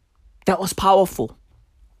 That was powerful.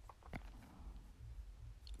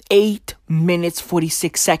 8 minutes,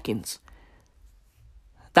 46 seconds.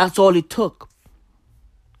 That's all it took.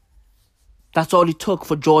 That's all it took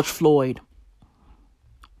for George Floyd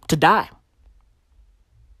to die.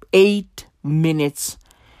 8 minutes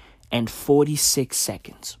and 46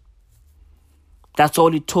 seconds. That's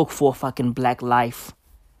all it took for a fucking black life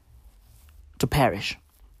to perish.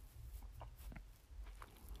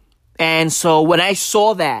 And so when I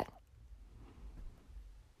saw that,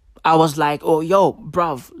 I was like, oh, yo,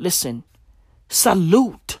 bruv, listen,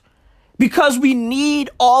 salute. Because we need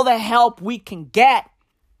all the help we can get.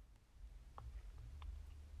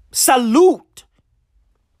 Salute.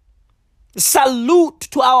 Salute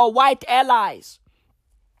to our white allies.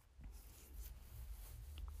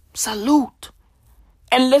 Salute.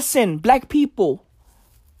 And listen, black people,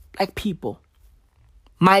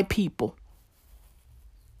 my people,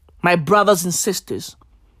 my brothers and sisters,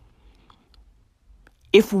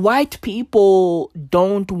 if white people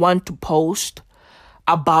don't want to post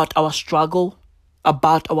about our struggle,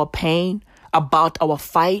 about our pain, about our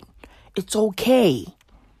fight, it's okay.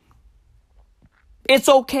 It's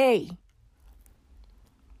okay.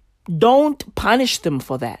 Don't punish them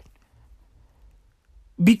for that.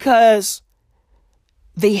 Because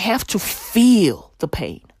they have to feel the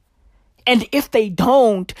pain. And if they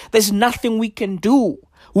don't, there's nothing we can do.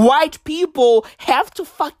 White people have to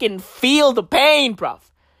fucking feel the pain, bruv.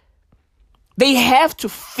 They have to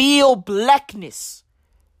feel blackness.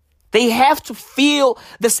 They have to feel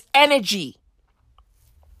this energy.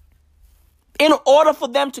 In order for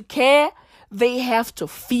them to care, they have to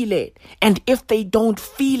feel it. And if they don't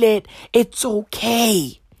feel it, it's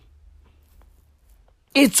okay.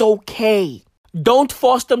 It's okay. Don't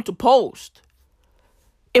force them to post.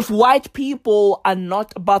 If white people are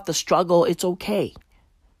not about the struggle, it's okay.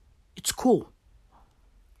 It's cool.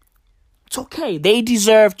 It's okay. They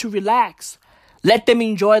deserve to relax. Let them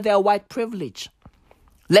enjoy their white privilege.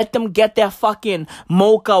 Let them get their fucking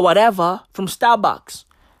mocha whatever from Starbucks.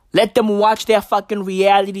 Let them watch their fucking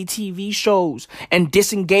reality TV shows and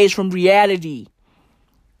disengage from reality.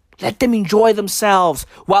 Let them enjoy themselves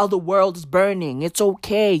while the world is burning. It's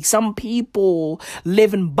okay. Some people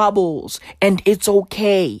live in bubbles and it's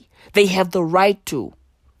okay. They have the right to.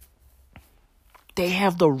 They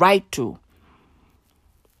have the right to.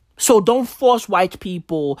 So don't force white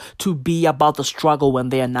people to be about the struggle when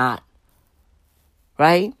they are not.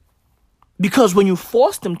 Right? Because when you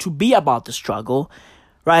force them to be about the struggle,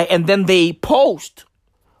 right, and then they post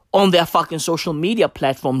on their fucking social media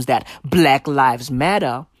platforms that Black Lives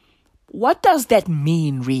Matter, what does that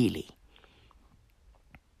mean really?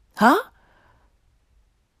 Huh?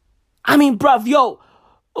 I mean, bruv, yo,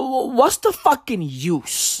 what's the fucking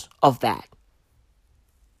use of that?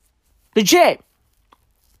 Legit.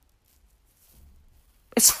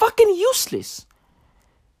 It's fucking useless.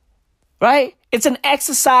 Right? It's an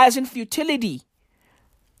exercise in futility.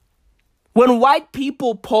 When white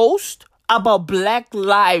people post about Black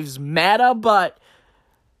Lives Matter, but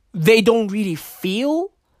they don't really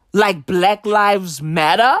feel like Black Lives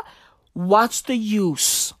Matter, what's the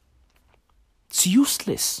use? It's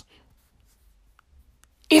useless.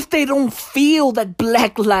 If they don't feel that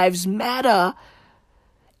Black Lives Matter,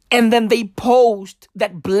 and then they post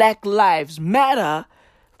that Black Lives Matter,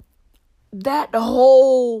 that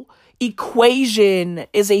whole equation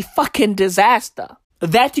is a fucking disaster.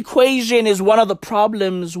 That equation is one of the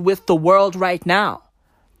problems with the world right now.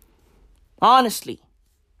 Honestly.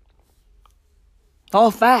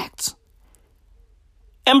 All facts.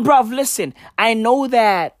 And bruv, listen, I know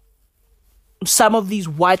that some of these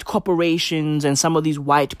white corporations and some of these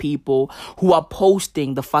white people who are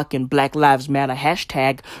posting the fucking Black Lives Matter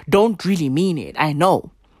hashtag don't really mean it. I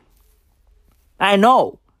know.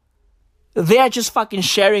 They're just fucking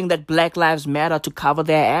sharing that Black Lives Matter to cover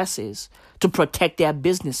their asses, to protect their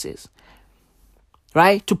businesses,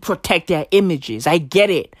 right? To protect their images. I get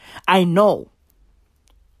it. I know.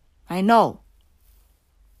 I'm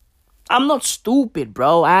not stupid,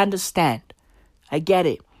 bro. I understand. I get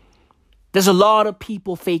it. There's a lot of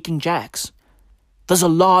people faking jacks. But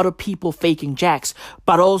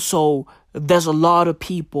also, there's a lot of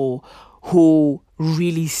people who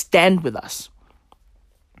really stand with us.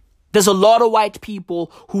 There's a lot of white people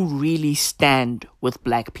who really stand with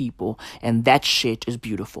black people. And that shit is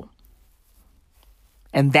beautiful.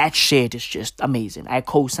 And that shit is just amazing. I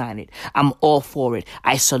co-sign it. I'm all for it.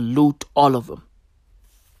 I salute all of them.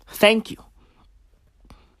 Thank you.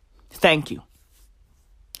 Thank you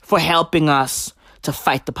for helping us to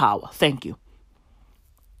fight the power. Thank you.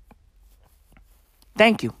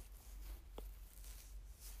 Thank you.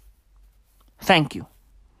 Thank you.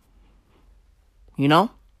 You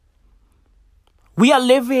know? We are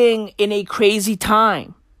living in a crazy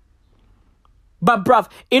time. But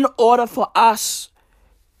bruv, in order for us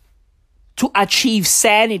to achieve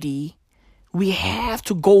sanity, we have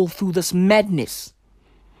to go through this madness.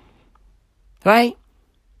 Right?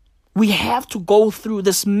 We have to go through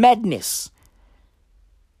this madness.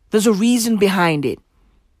 There's a reason behind it.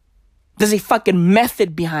 There's a fucking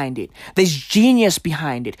method behind it. There's genius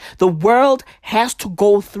behind it. The world has to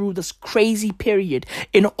go through this crazy period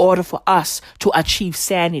in order for us to achieve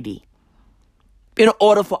sanity. In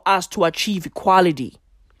order for us to achieve equality.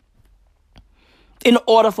 In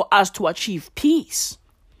order for us to achieve peace.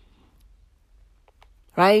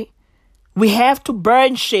 Right? We have to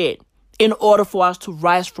burn shit in order for us to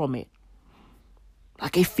rise from it.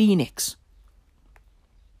 Like a phoenix.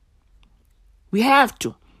 We have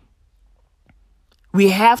to. We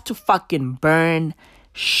have to fucking burn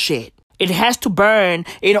shit. It has to burn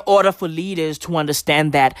in order for leaders to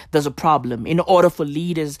understand that there's a problem. In order for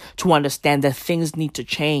leaders to understand that things need to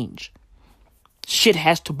change. Shit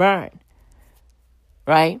has to burn.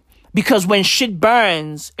 Right? Because when shit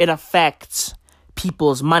burns, it affects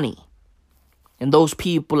people's money. And those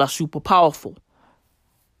people are super powerful.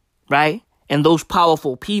 Right? And those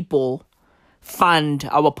powerful people fund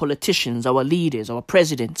our politicians, our leaders, our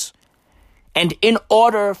presidents. And in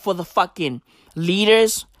order for the fucking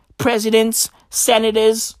leaders, presidents,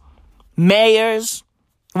 senators, mayors,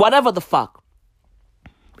 whatever the fuck,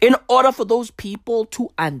 in order for those people to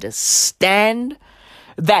understand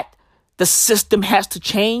that the system has to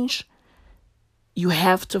change, you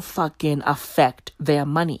have to fucking affect their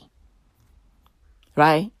money.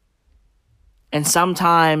 Right? And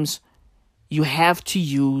sometimes you have to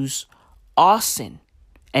use arson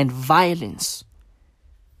and violence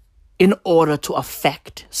in order to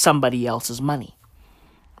affect somebody else's money.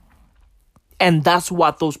 And that's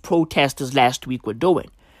what those protesters last week were doing.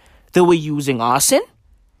 They were using arson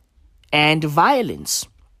and violence.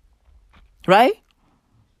 Right?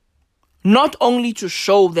 Not only to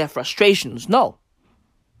show their frustrations, no.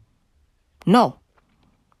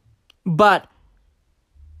 But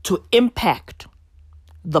to impact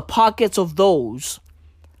the pockets of those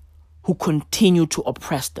who continue to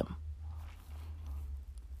oppress them.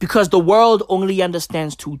 Because the world only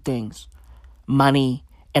understands two things: money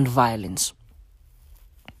and violence.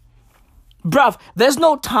 Bruv, there's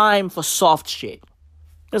no time for soft shit.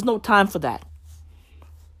 There's no time for that.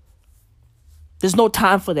 There's no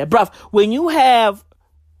time for that. Bruv, when you have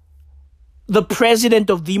the president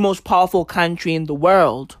of the most powerful country in the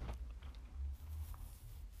world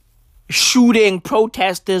shooting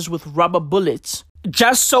protesters with rubber bullets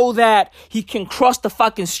just so that he can cross the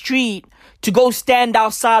fucking street to go stand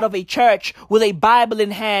outside of a church with a Bible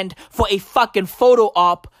in hand for a fucking photo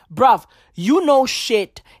op, bruv, you know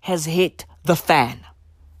shit has hit the fan.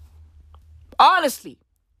 Honestly,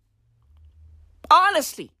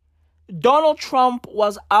 Donald Trump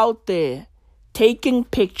was out there taking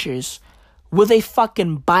pictures with a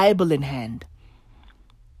fucking Bible in hand.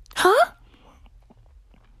 Huh?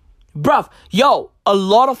 Bruv, a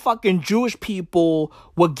lot of fucking Jewish people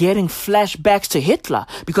were getting flashbacks to Hitler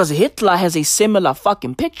because Hitler has a similar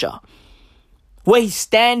fucking picture where he's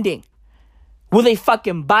standing with a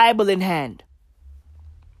fucking Bible in hand.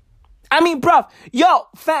 I mean, bruv, yo,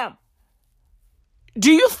 fam,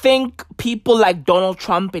 do you think people like Donald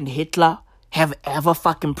Trump and Hitler have ever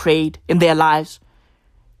fucking prayed in their lives?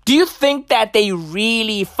 Do you think that they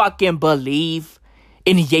really fucking believe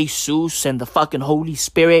in Jesus and the fucking Holy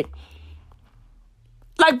Spirit?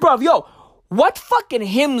 Like, bruv, yo, what fucking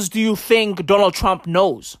hymns do you think Donald Trump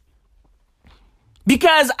knows?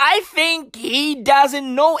 Because I think he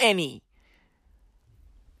doesn't know any.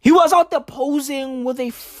 He was out there posing with a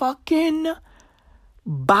fucking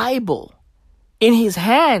Bible in his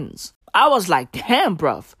hands. I was like, damn,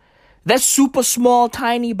 bruv. That super small,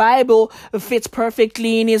 tiny Bible fits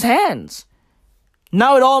perfectly in his hands.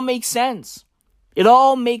 Now it all makes sense. It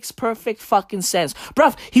all makes perfect fucking sense.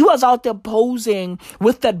 Bruv, he was out there posing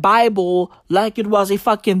with that Bible like it was a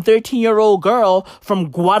fucking 13-year-old girl from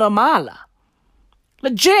Guatemala.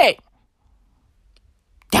 Legit.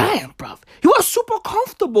 Damn, bruv. He was super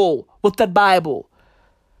comfortable with that Bible.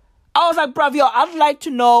 I was like, bruv, yo, I'd like to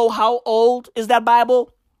know how old is that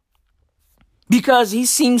Bible? Because he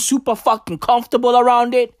seems super fucking comfortable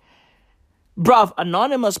around it. Bruv,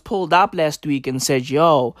 Anonymous pulled up last week and said,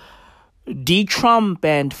 yo, D. Trump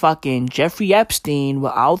and fucking Jeffrey Epstein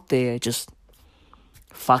were out there just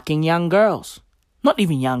fucking young girls. Not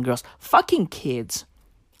even young girls. Fucking kids.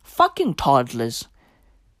 Fucking toddlers.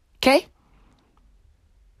 Okay?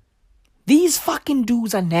 These fucking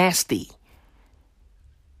dudes are nasty.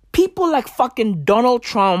 People like fucking Donald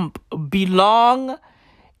Trump belong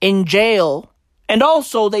in jail. And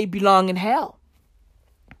also they belong in hell.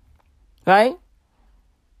 Right?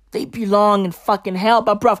 They belong in fucking hell.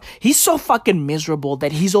 But bruv, he's so fucking miserable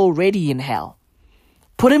that he's already in hell.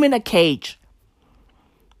 Put him in a cage.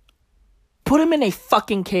 Put him in a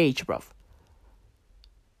fucking cage, bruv.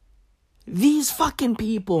 These fucking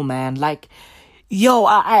people, man. Like, yo,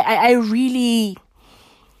 I really...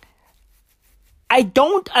 I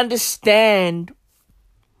don't understand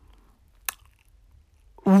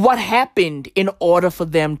what happened in order for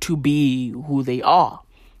them to be who they are.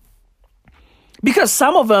 Because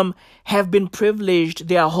some of them have been privileged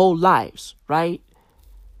their whole lives, right?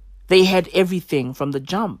 They had everything from the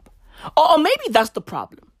jump. Or maybe that's the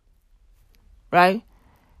problem, right?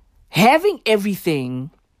 Having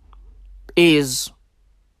everything is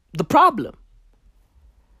the problem.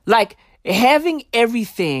 Like, having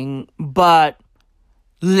everything but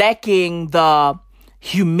lacking the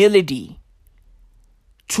humility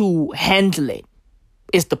to handle it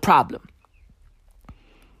is the problem.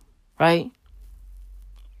 Right?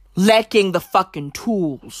 Lacking the fucking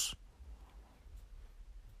tools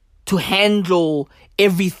to handle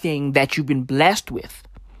everything that you've been blessed with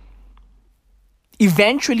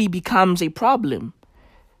eventually becomes a problem.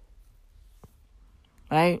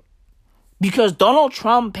 Right? Because Donald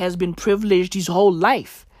Trump has been privileged his whole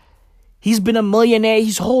life. He's been a millionaire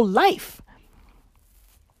his whole life.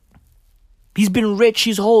 He's been rich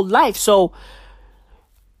his whole life. So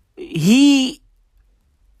he's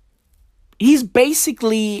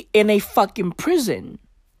basically in a fucking prison.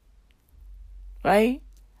 Right?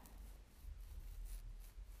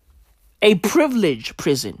 A privileged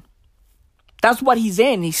prison. That's what he's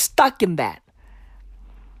in. He's stuck in that.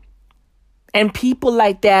 And people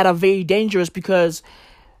like that are very dangerous because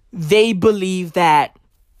they believe that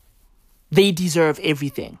they deserve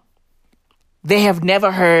everything. They have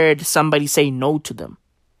never heard somebody say no to them.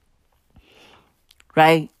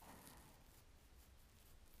 Right?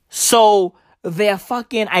 So their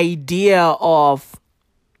fucking idea of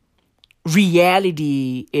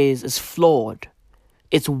reality is flawed.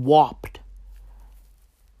 It's warped.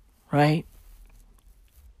 Right?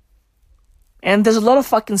 And there's a lot of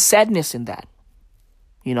fucking sadness in that.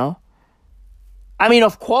 You know? I mean,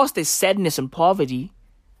 of course, there's sadness in poverty.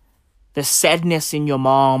 There's sadness in your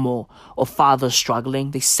mom or father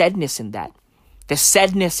struggling. There's sadness in that. There's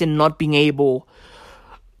sadness in not being able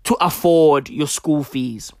to afford your school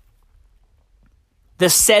fees.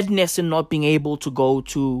 There's sadness in not being able to go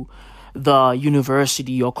to the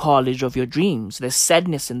university or college of your dreams. There's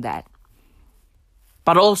sadness in that.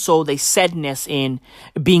 But also there's sadness in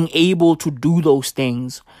being able to do those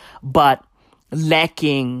things, but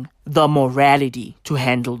lacking the morality to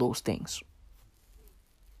handle those things.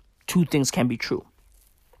 Two things can be true.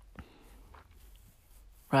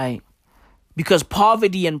 Right? Because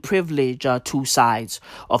poverty and privilege are two sides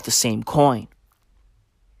of the same coin.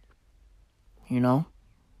 You know?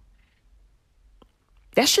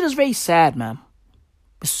 That shit is very sad, man.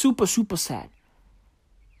 It's super, super sad.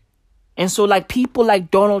 And so, like, people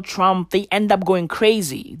like Donald Trump, they end up going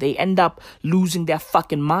crazy. They end up losing their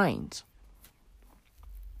fucking minds.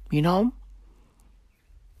 You know?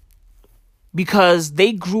 because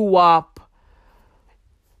they grew up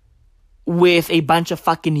with a bunch of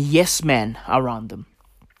fucking yes men around them.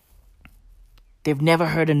 They've never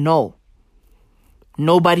heard a no.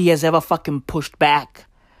 Nobody has ever fucking pushed back,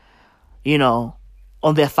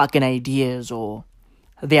 on their fucking ideas or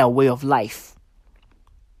their way of life.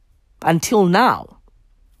 Until now.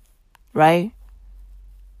 Right?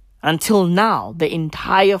 Until now, the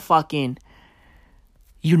entire fucking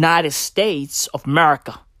United States of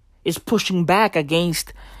America is pushing back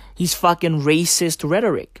against his fucking racist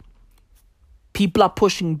rhetoric. People are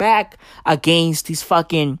pushing back against his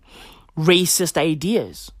fucking racist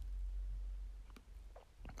ideas.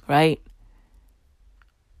 Right?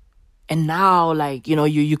 And now,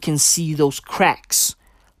 you can see those cracks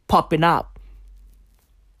popping up.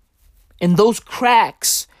 And those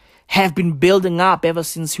cracks have been building up ever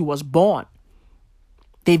since he was born.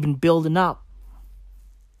 They've been building up.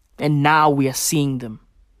 And now we are seeing them,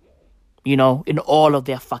 in all of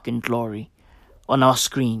their fucking glory. On our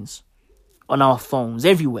screens, on our phones,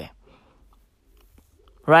 everywhere.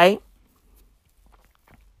 Right?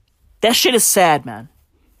 That shit is sad, man.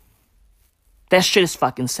 That shit is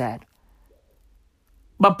fucking sad.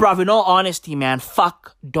 But bruv, in all honesty, man,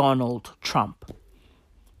 fuck Donald Trump.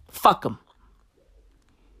 Fuck him.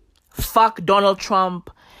 Fuck Donald Trump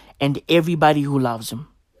and everybody who loves him.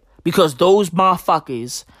 Because those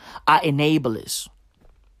motherfuckers are enablers.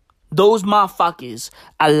 Those motherfuckers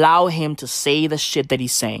allow him to say the shit that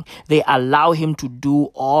he's saying. They allow him to do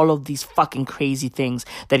all of these fucking crazy things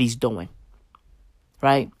that he's doing.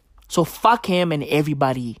 Right? So fuck him and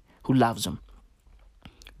everybody who loves him.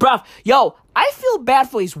 Bruv, I feel bad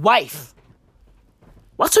for his wife.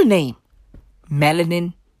 What's her name?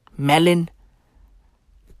 Melon?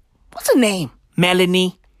 What's her name?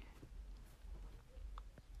 Melanie?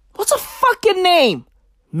 What's her fucking name?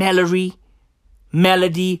 Melody?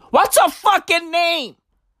 What's her fucking name?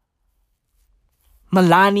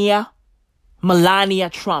 Melania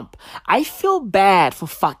Trump. I feel bad for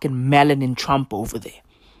fucking Melanin Trump over there.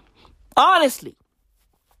 Honestly.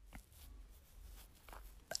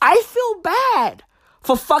 I feel bad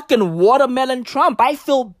for fucking Watermelon Trump. I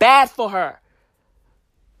feel bad for her.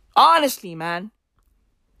 Honestly, man.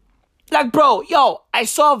 Bro, I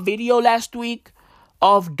saw a video last week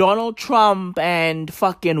of Donald Trump and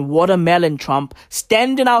fucking Watermelon Trump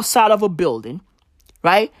standing outside of a building,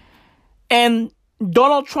 right? And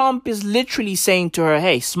Donald Trump is literally saying to her,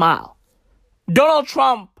 hey, smile. Donald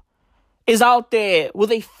Trump is out there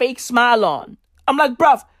with a fake smile on. I'm like,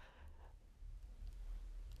 bruv,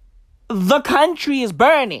 the country is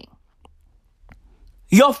burning.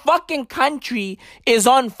 Your fucking country is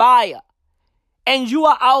on fire. And you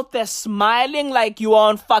are out there smiling like you are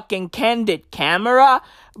on fucking candid camera?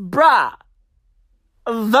 Bruh.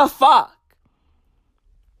 The fuck?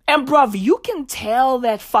 And bruv, you can tell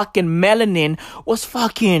that fucking Melanin was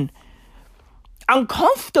fucking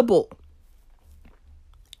uncomfortable.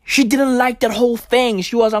 She didn't like that whole thing.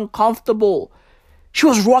 She was uncomfortable. She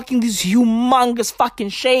was rocking these humongous fucking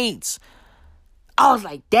shades. I was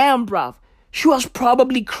like, damn, bruv. She was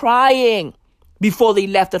probably crying before they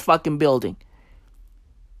left that fucking building.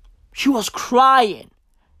 She was crying.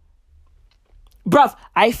 Bruv,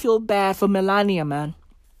 I feel bad for Melania, man.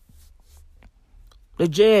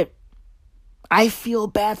 Legit. I feel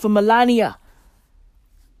bad for Melania.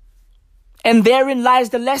 And therein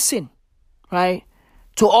lies the lesson, right?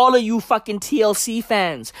 To all of you fucking TLC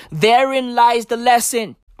fans, therein lies the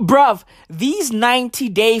lesson. Bruv, these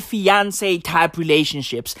 90-day fiance type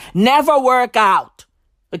relationships never work out.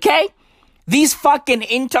 Okay? These fucking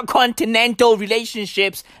intercontinental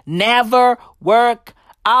relationships never work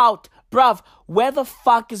out. Bruv, where the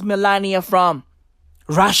fuck is Melania from?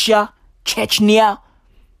 Russia? Chechnya?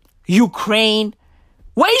 Ukraine?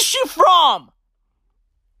 Where is she from?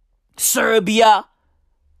 Serbia?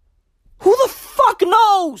 Who the fuck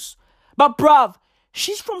knows? But bruv,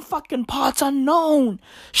 she's from fucking parts unknown.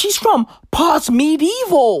 She's from parts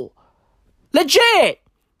medieval. Legit,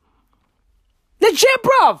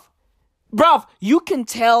 bruv. Bruv, you can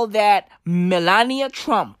tell that Melania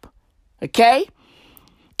Trump, okay,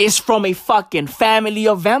 is from a fucking family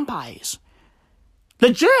of vampires.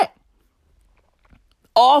 Legit.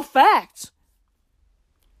 All facts.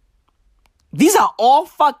 These are all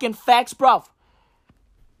fucking facts, bruv.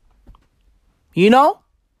 You know?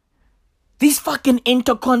 These fucking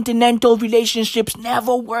intercontinental relationships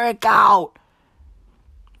never work out.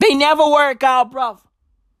 They never work out, bruv.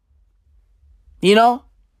 You know?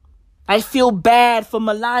 I feel bad for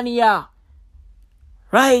Melania.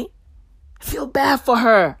 Right? I feel bad for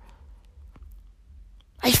her.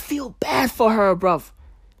 I feel bad for her, bruv.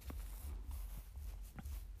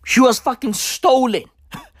 She was fucking stolen,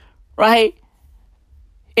 right?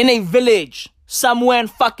 In a village somewhere in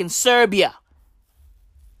fucking Serbia.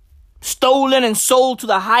 Stolen and sold to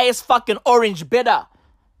the highest fucking orange bidder.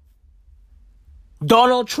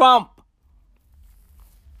 Donald Trump.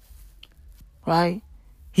 Right?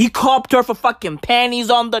 He copped her for fucking pennies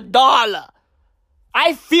on the dollar.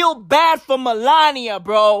 I feel bad for Melania,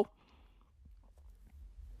 bro.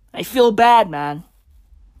 I feel bad, man.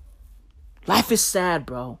 Life is sad,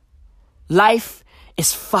 bro. Life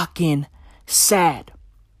is fucking sad.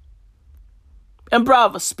 And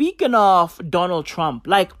bruv, speaking of Donald Trump,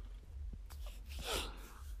 like,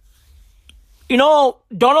 you know,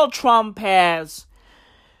 Donald Trump has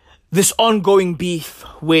this ongoing beef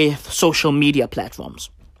with social media platforms,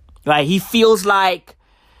 right? He feels like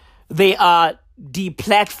they are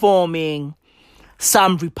deplatforming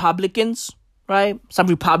some Republicans, right? Some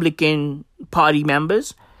Republican Party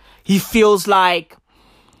members. He feels like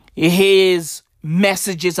his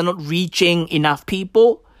messages are not reaching enough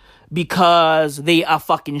people because they are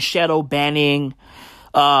fucking shadow banning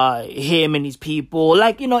him and his people.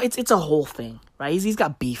 Like, you know, it's a whole thing, right? He's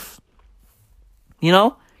got beef. You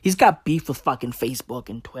know? He's got beef with fucking Facebook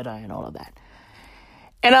and Twitter and all of that.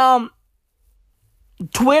 And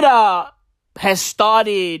Twitter has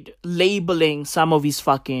started labeling some of his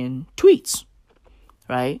fucking tweets,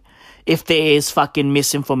 right? If there is fucking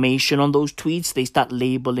misinformation on those tweets, they start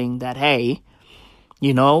labeling that, hey,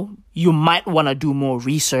 you know, you might want to do more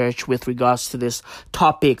research with regards to this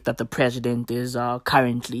topic that the president is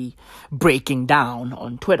currently breaking down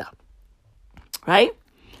on Twitter, right?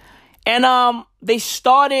 And they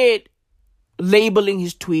started labeling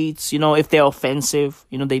his tweets, you know, if they're offensive,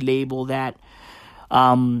 you know, they label that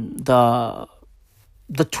the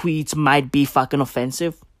tweets might be fucking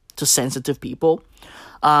offensive to sensitive people.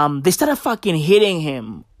 They started fucking hitting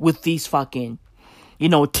him with these fucking, you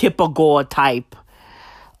know, Tipper Gore type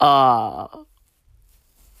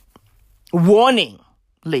warning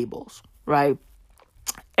labels, right?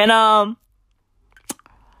 And I'm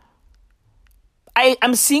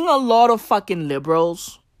seeing a lot of fucking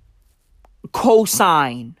liberals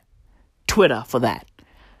co-sign Twitter for that.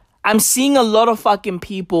 I'm seeing a lot of fucking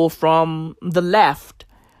people from the left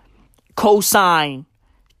co-sign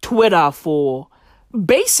Twitter for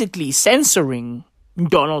basically censoring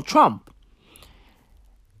Donald Trump.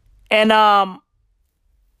 And Mark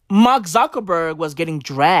Zuckerberg was getting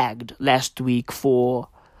dragged last week for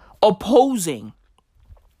opposing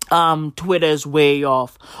Twitter's way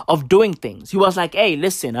of doing things. He was like, hey,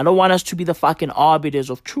 listen, I don't want us to be the fucking arbiters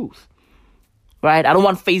of truth. Right? I don't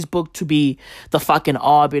want Facebook to be the fucking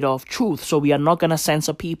arbiter of truth. So we are not going to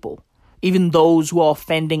censor people. Even those who are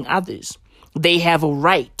offending others. They have a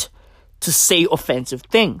right to say offensive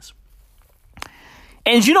things.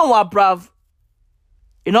 And you know what, bruv?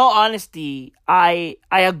 In all honesty, I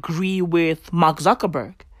agree with Mark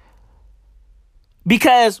Zuckerberg.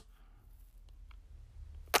 Because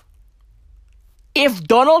if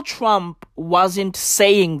Donald Trump wasn't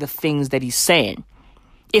saying the things that he's saying,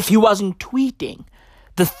 if he wasn't tweeting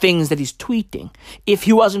the things that he's tweeting, if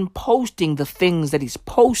he wasn't posting the things that he's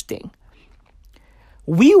posting,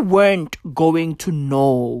 we weren't going to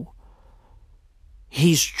know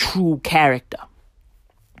his true character.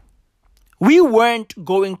 We weren't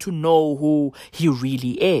going to know who he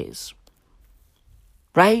really is.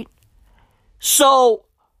 Right? So,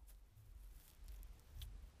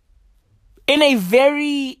 in a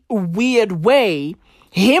very weird way,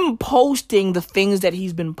 him posting the things that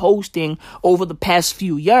he's been posting over the past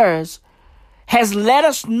few years has let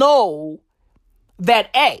us know that,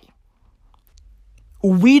 A,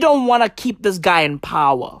 we don't want to keep this guy in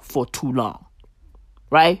power for too long,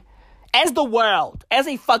 right? As the world, as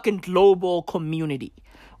a fucking global community,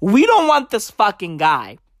 we don't want this fucking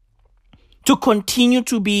guy to continue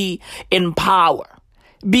to be in power,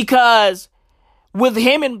 because with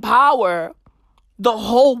him in power, the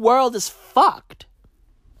whole world is fucked.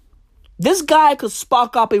 This guy could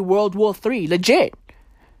spark up a World War III, legit.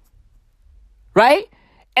 Right?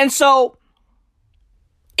 And so,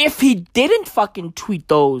 if he didn't fucking tweet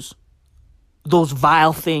those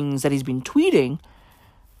vile things that he's been tweeting,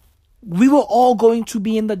 we were all going to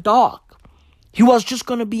be in the dark. He was just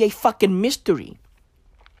going to be a fucking mystery.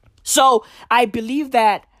 So, I believe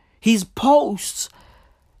that his posts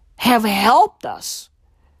have helped us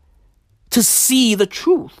to see the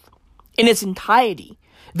truth in its entirety.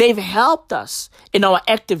 They've helped us in our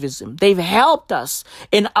activism. They've helped us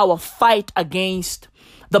in our fight against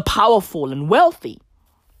the powerful and wealthy.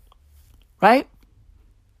 Right?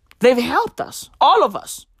 They've helped us. All of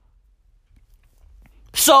us.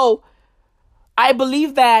 So, I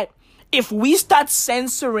believe that if we start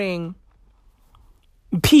censoring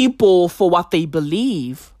people for what they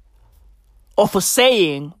believe or for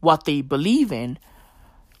saying what they believe in,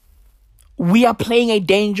 we are playing a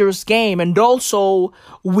dangerous game. And also,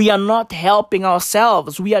 we are not helping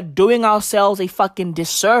ourselves. We are doing ourselves a fucking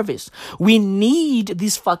disservice. We need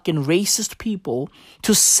these fucking racist people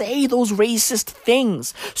to say those racist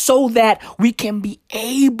things so that we can be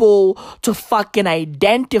able to fucking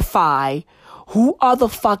identify who are the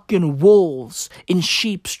fucking wolves in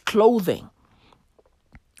sheep's clothing.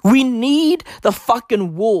 We need the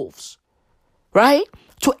fucking wolves, right,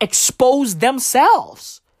 to expose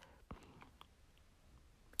themselves.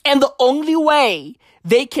 And the only way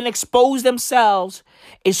they can expose themselves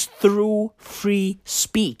is through free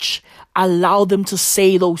speech. Allow them to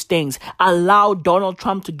say those things. Allow Donald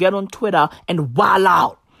Trump to get on Twitter and wild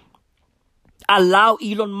out. Allow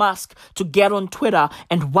Elon Musk to get on Twitter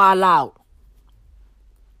and wild out.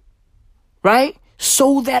 Right?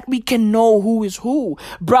 So that we can know who is who.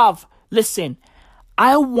 Bruv, listen.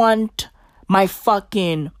 I want my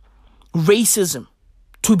fucking racism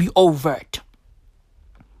to be overt.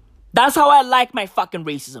 That's how I like my fucking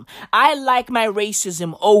racism. I like my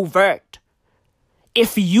racism overt.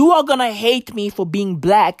 If you are gonna hate me for being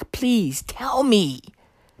black, please tell me.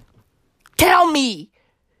 Tell me.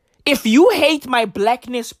 If you hate my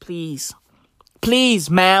blackness, please. Please,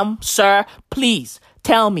 ma'am, sir, please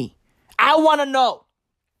tell me. I wanna know.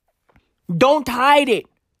 Don't hide it.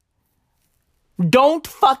 Don't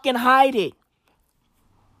fucking hide it.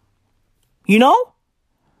 You know?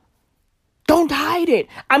 Don't hide it.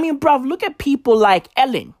 I mean, bruv, look at people like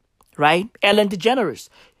Ellen, right? Ellen DeGeneres.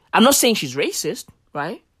 I'm not saying she's racist,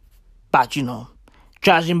 right? But, you know,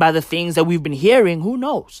 judging by the things that we've been hearing, who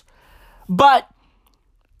knows? But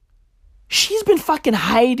she's been fucking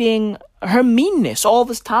hiding her meanness all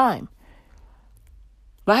this time,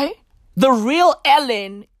 right? The real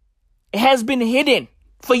Ellen has been hidden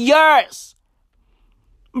for years.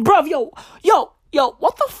 Bruv, yo,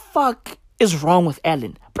 what the fuck is wrong with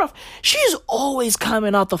Ellen? Bruv, she's always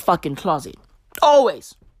coming out the fucking closet.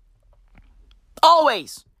 Always.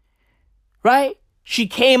 Always. Right? She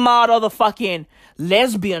came out of the fucking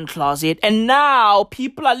lesbian closet, and now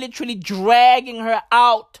people are literally dragging her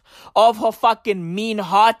out of her fucking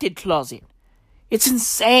mean-hearted closet. It's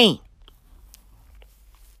insane.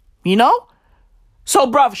 You know? So,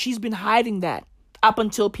 bruv, she's been hiding that up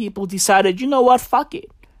until people decided, you know what? Fuck it.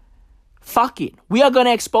 Fuck it. We are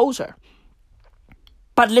gonna expose her.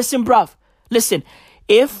 But listen, bruv, listen,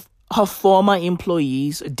 if her former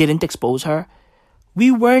employees didn't expose her,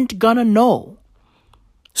 we weren't gonna know.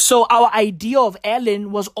 So our idea of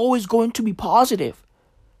Ellen was always going to be positive.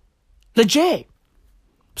 Legit.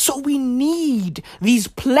 So we need these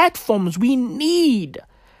platforms. We need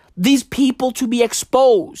these people to be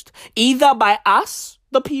exposed, either by us,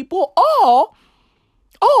 the people,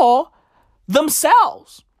 or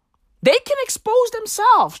themselves. They can expose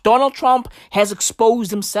themselves. Donald Trump has exposed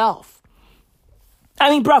himself. I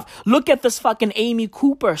mean, bruv, look at this fucking Amy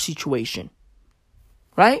Cooper situation.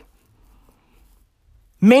 Right?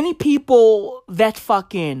 Many people that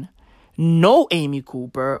fucking know Amy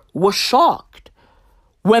Cooper were shocked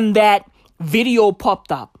when that video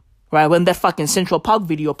popped up. Right? When that fucking Central Park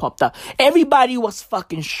video popped up. Everybody was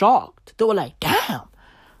fucking shocked. They were like, damn,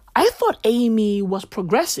 I thought Amy was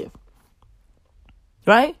progressive.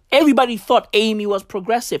 Right? Everybody thought Amy was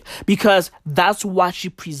progressive because that's what she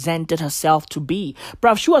presented herself to be.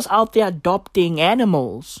 Bruv, she was out there adopting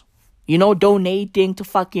animals. You know, donating to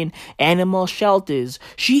fucking animal shelters.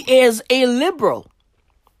 She is a liberal.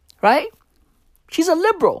 Right? She's a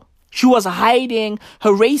liberal. She was hiding her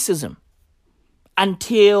racism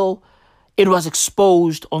until it was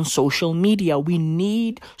exposed on social media. We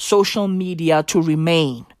need social media to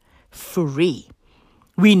remain free.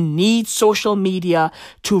 We need social media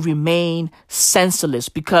to remain senseless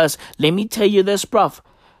because let me tell you this, bruv.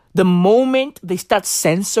 The moment they start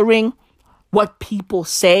censoring what people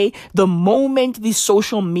say, the moment these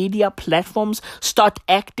social media platforms start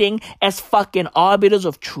acting as fucking arbiters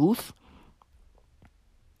of truth,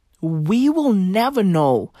 we will never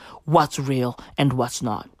know what's real and what's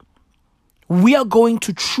not. We are going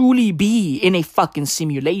to truly be in a fucking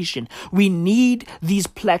simulation. We need these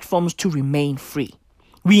platforms to remain free.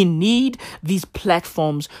 We need these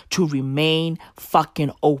platforms to remain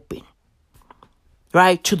fucking open.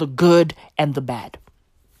 Right? To the good and the bad.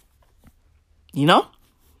 You know?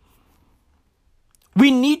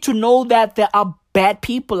 We need to know that there are bad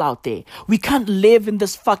people out there. We can't live in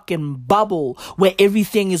this fucking bubble where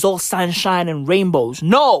everything is all sunshine and rainbows.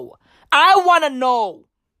 No! I want to know.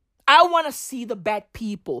 I want to see the bad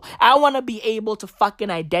people. I want to be able to fucking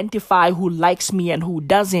identify who likes me and who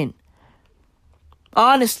doesn't.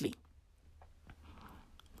 Honestly.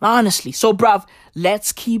 So, bruv,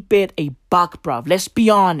 let's keep it a buck, bruv. Let's be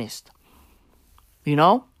honest. You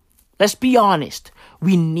know? Let's be honest.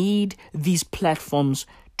 We need these platforms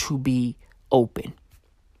to be open.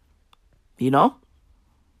 You know?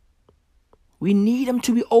 We need them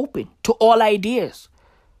to be open to all ideas.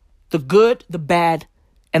 The good, the bad,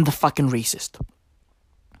 and the fucking racist.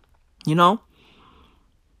 You know?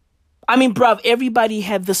 I mean, bruv, everybody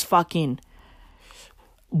had this fucking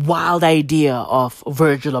wild idea of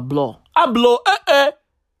Virgil Abloh. Abloh,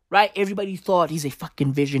 right? Everybody thought he's a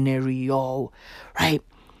fucking visionary, yo, right?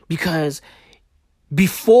 Because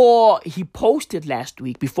before he posted last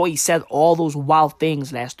week, before he said all those wild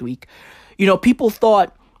things last week, you know, people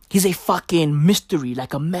thought he's a fucking mystery,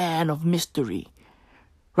 like a man of mystery,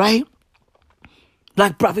 right?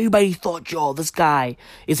 Like, bruv, everybody thought, yo, this guy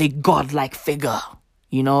is a godlike figure,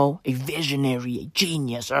 you know, a visionary, a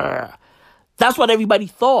genius, That's what everybody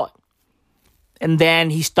thought. And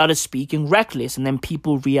then he started speaking reckless. And then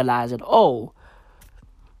people realized that, oh,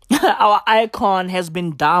 our icon has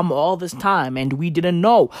been dumb all this time. And we didn't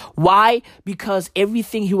know. Why? Because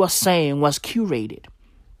everything he was saying was curated.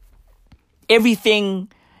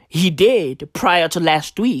 Everything he did prior to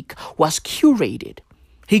last week was curated.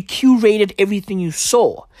 He curated everything you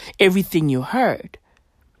saw. Everything you heard.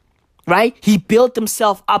 Right? He built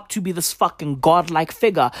himself up to be this fucking godlike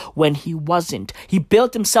figure when he wasn't. He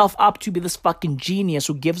built himself up to be this fucking genius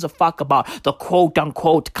who gives a fuck about the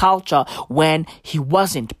quote-unquote culture when he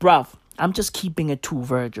wasn't. Bruv, I'm just keeping it 2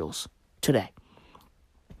 Virgils today.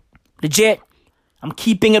 Legit. I'm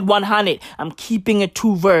keeping it 100. I'm keeping it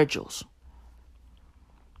 2 Virgils.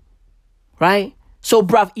 Right? So,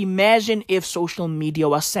 bruv, imagine if social media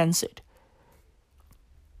was censored.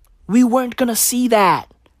 We weren't gonna see that.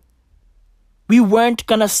 We weren't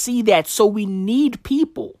gonna see that. So we need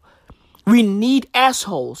people. We need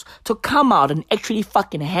assholes to come out and actually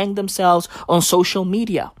fucking hang themselves on social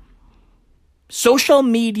media. Social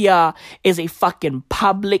media is a fucking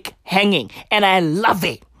public hanging. And I love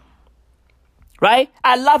it. Right?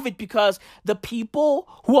 I love it because the people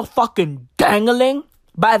who are fucking dangling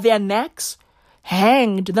by their necks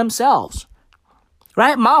hanged themselves.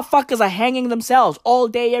 Right? Motherfuckers are hanging themselves all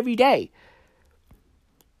day, every day.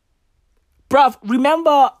 Bruv,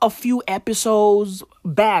 remember a few episodes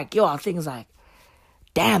back? Yo, I think it's like,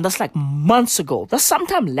 damn, that's like months ago. That's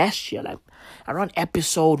sometime last year, like around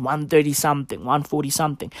episode 130-something,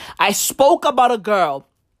 140-something. I spoke about a girl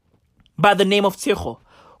by the name of Ticho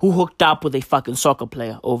who hooked up with a fucking soccer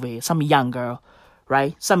player over here. Some young girl,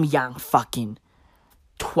 right? Some young fucking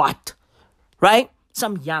twat, right?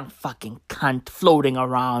 Some young fucking cunt floating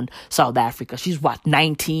around South Africa. She's what,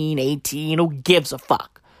 19, 18? Who gives a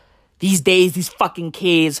fuck? These days, these fucking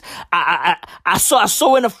kids are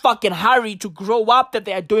so in a fucking hurry to grow up that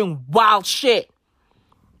they are doing wild shit.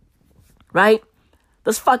 Right?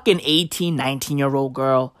 This fucking 18, 19-year-old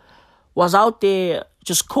girl was out there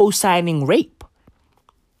just co-signing rape.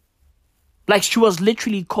 Like, she was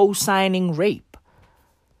literally co-signing rape.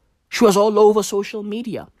 She was all over social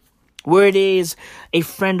media. Word is, a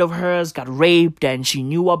friend of hers got raped and she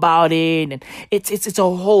knew about it. And it's a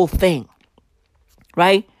whole thing.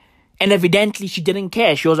 Right? And evidently, she didn't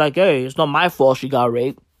care. She was like, hey, it's not my fault she got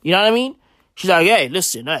raped. You know what I mean? She's like, hey,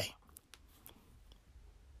 listen, hey.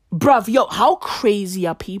 Bruv, yo, how crazy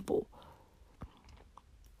are people?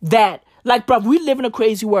 That, like, bruv, we live in a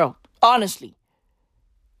crazy world. Honestly.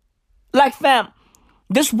 Like, fam,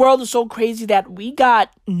 this world is so crazy that we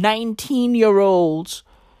got 19-year-olds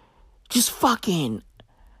just fucking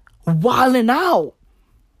wilding out.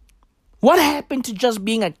 What happened to just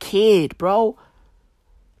being a kid, bro?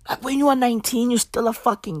 Like, when you are 19, you're still a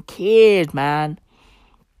fucking kid, man.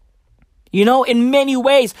 You know, in many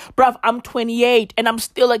ways. Bruv, I'm 28 and I'm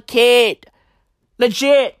still a kid.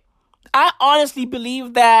 Legit. I honestly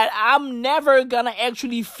believe that I'm never gonna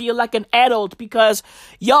actually feel like an adult because,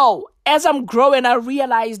 yo, as I'm growing, I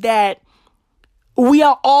realize that we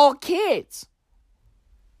are all kids.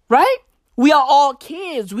 Right? We are all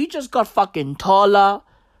kids. We just got fucking taller,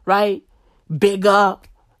 right? Bigger.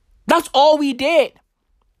 That's all we did.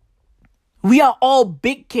 We are all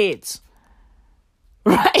big kids.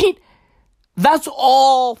 Right? That's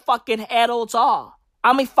all fucking adults are.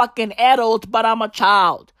 I'm a fucking adult, but I'm a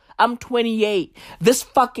child. I'm 28. This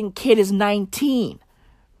fucking kid is 19.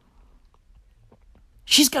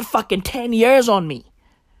 She's got fucking 10 years on me.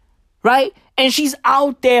 Right? And she's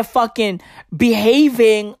out there fucking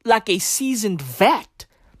behaving like a seasoned vet.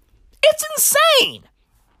 It's insane.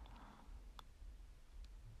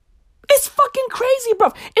 It's fucking crazy,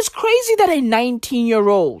 bro. It's crazy that a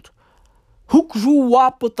 19-year-old who grew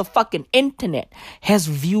up with the fucking internet has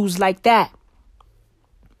views like that.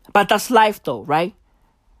 But that's life though, right?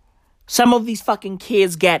 Some of these fucking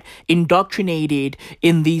kids get indoctrinated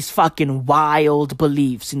in these fucking wild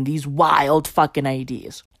beliefs, in these wild fucking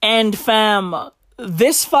ideas. And fam,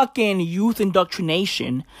 this fucking youth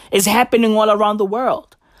indoctrination is happening all around the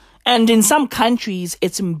world. And in some countries,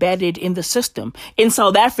 it's embedded in the system. In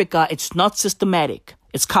South Africa, it's not systematic.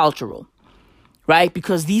 It's cultural. Right?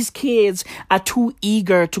 Because these kids are too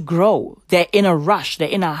eager to grow. They're in a rush. They're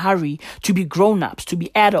in a hurry to be grown-ups, to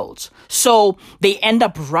be adults. So they end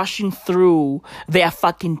up rushing through their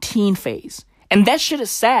fucking teen phase. And that shit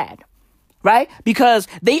is sad. Right? Because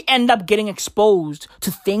they end up getting exposed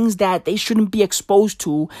to things that they shouldn't be exposed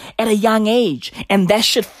to at a young age. And that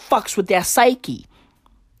shit fucks with their psyche.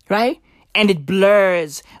 Right? And it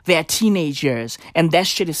blurs their teenage years. And that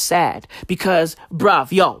shit is sad. Because,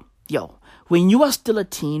 bruv, yo. When you are still a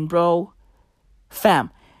teen, bro, fam,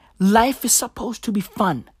 life is supposed to be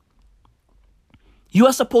fun. You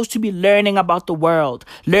are supposed to be learning about the world,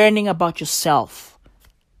 learning about yourself,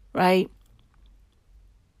 right?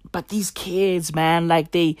 But these kids, man,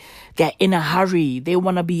 like they're in a hurry. They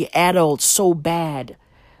want to be adults so bad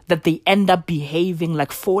that they end up behaving like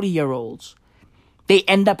 40-year-olds. They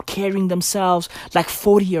end up carrying themselves like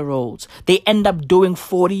 40-year-olds. They end up doing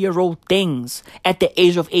 40-year-old things at the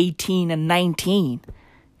age of 18 and 19.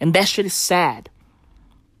 And that shit is sad.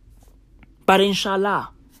 But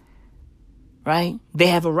inshallah, right? They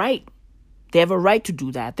have a right. They have a right to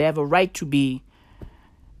do that. They have a right to be,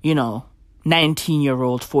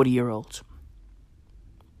 19-year-old, 40-year-olds.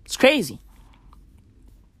 It's crazy.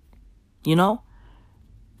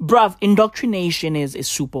 Bruv, indoctrination is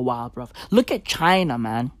super wild, bruv. Look at China,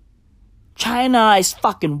 man. China is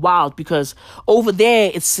fucking wild because over there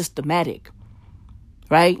it's systematic,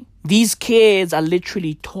 right? These kids are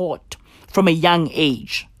literally taught from a young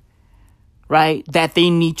age, right, that they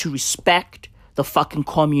need to respect the fucking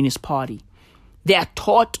Communist Party. They are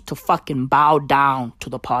taught to fucking bow down to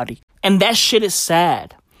the party. And that shit is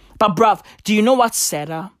sad. But bruv, do you know what's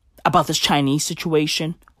sadder about this Chinese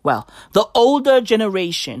situation? Well, the older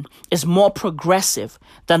generation is more progressive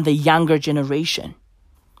than the younger generation.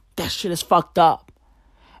 That shit is fucked up.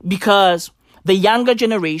 Because the younger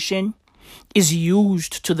generation is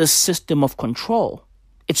used to the system of control.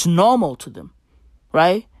 It's normal to them,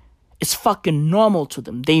 right? It's fucking normal to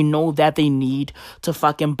them. They know that they need to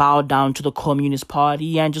fucking bow down to the Communist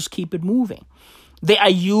Party and just keep it moving. They are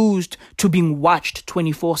used to being watched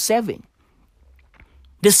 24/7.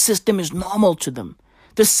 This system is normal to them.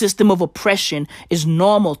 The system of oppression is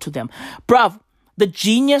normal to them. Bruv, the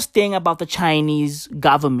genius thing about the Chinese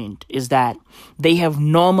government is that they have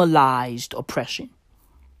normalized oppression.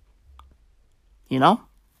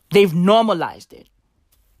 They've normalized it.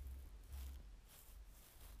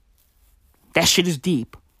 That shit is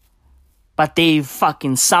deep. But they've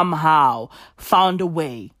fucking somehow found a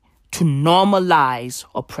way to normalize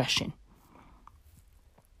oppression.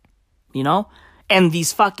 And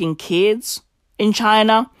these fucking kids in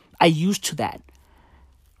China are used to that,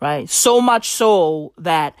 right? So much so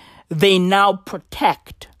that they now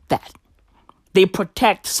protect that. They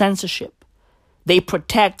protect censorship. They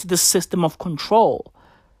protect the system of control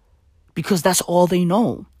because that's all they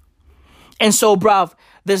know. And so, bruv,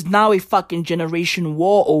 there's now a fucking generation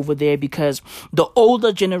war over there because the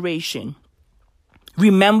older generation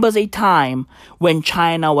remembers a time when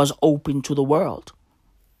China was open to the world,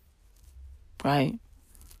 right?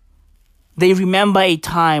 They remember a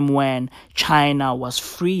time when China was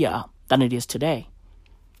freer than it is today.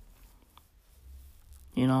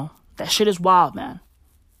 That shit is wild, man.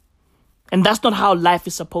 And that's not how life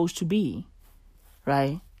is supposed to be,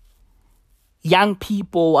 right? Young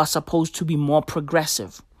people are supposed to be more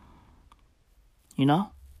progressive,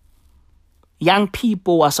 Young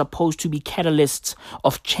people are supposed to be catalysts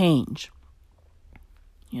of change,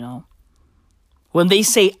 When they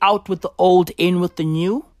say out with the old, in with the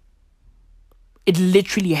new, it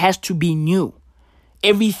literally has to be new.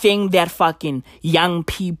 Everything that fucking young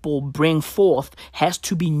people bring forth has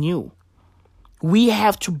to be new. We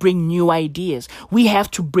have to bring new ideas. We have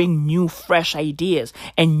to bring new, fresh ideas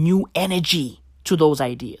and new energy to those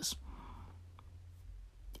ideas.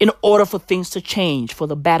 In order for things to change for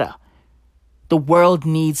the better, the world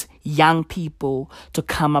needs young people to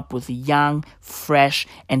come up with young, fresh,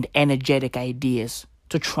 and energetic ideas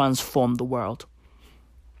to transform the world.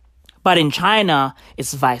 But in China,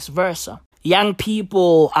 it's vice versa. Young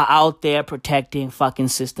people are out there protecting fucking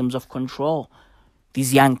systems of control.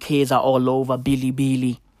 These young kids are all over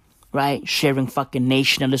Bilibili. right? Sharing fucking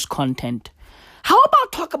nationalist content. How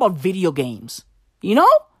about talk about video games? You know?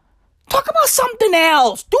 Talk about something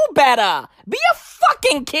else. Do better. Be a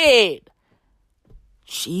fucking kid.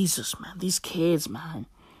 Jesus, man. These kids, man.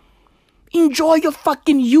 Enjoy your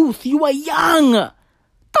fucking youth. You are young.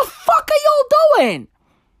 The fuck are y'all doing?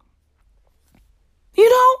 You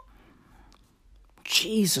know?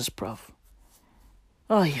 Jesus, bruv.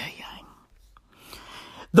 Oh, yeah.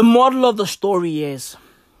 The moral of the story is,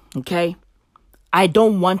 okay? I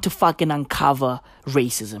don't want to fucking uncover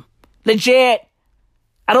racism. Legit.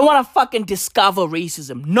 I don't want to fucking discover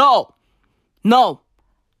racism. No.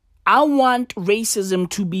 I want racism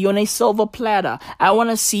to be on a silver platter. I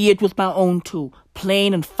want to see it with my own too.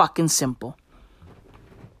 Plain and fucking simple.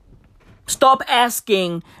 Stop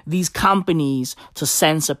asking these companies to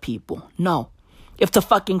censor people. No. If the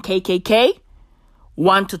fucking KKK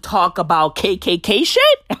want to talk about KKK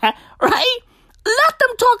shit, right? Let them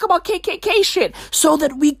talk about KKK shit so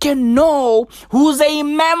that we can know who's a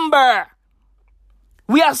member.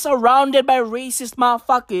 We are surrounded by racist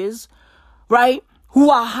motherfuckers, right? Who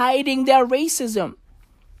are hiding their racism.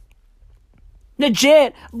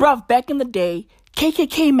 Legit, bruv, back in the day,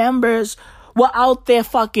 KKK members were out there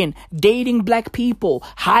fucking dating black people,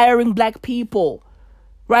 hiring black people,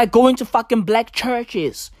 right? Going to fucking black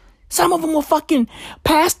churches. Some of them were fucking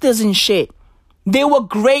pastors and shit. They were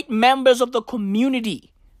great members of the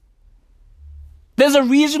community. There's a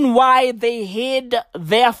reason why they hid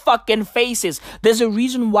their fucking faces. There's a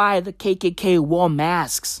reason why the KKK wore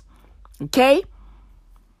masks. Okay?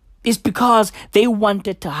 It's because they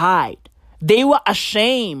wanted to hide. They were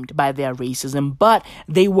ashamed by their racism, but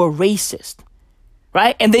they were racist.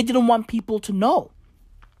 Right? And they didn't want people to know.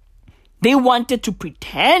 They wanted to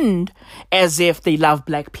pretend as if they love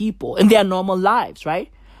black people in their normal lives,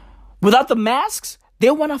 right? Without the masks,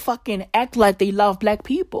 they want to fucking act like they love black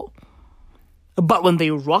people. But when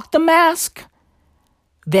they rock the mask,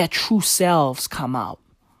 their true selves come out.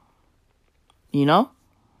 You know?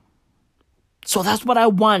 So that's what I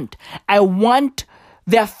want. I want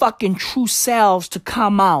their fucking true selves to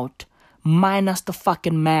come out, minus the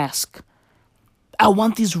fucking mask. I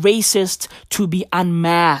want these racists to be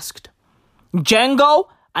unmasked. Django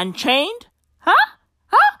Unchained? Huh?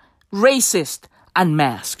 Racist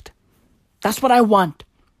unmasked. That's what I want.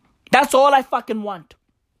 That's all I fucking want.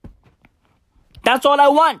 That's all I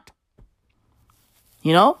want.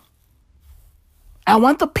 You know? I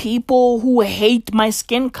want the people who hate my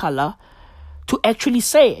skin color to actually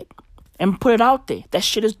say it and put it out there. That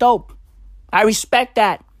shit is dope. I respect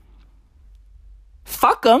that.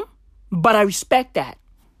 Fuck them, but I respect that.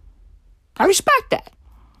 I respect that.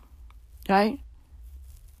 Right?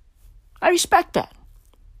 I respect that.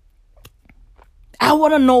 I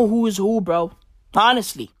want to know who is who, bro.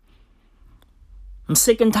 Honestly. I'm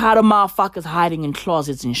sick and tired of motherfuckers hiding in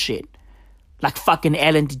closets and shit. Like fucking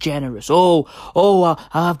Ellen DeGeneres.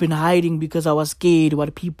 I've been hiding because I was scared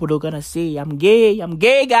what people are gonna say. I'm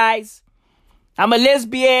gay, guys. I'm a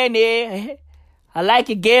lesbian, eh? I like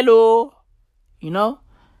a gelo. You know?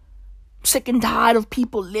 I'm sick and tired of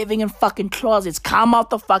people living in fucking closets. Come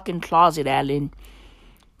out the fucking closet, Ellen.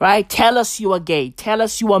 Right? Tell us you are gay. Tell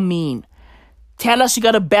us you are mean. Tell us you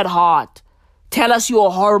got a bad heart. Tell us you're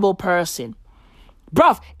a horrible person.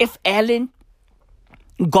 Bruv, if Ellen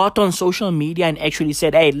got on social media and actually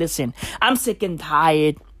said, hey, listen, I'm sick and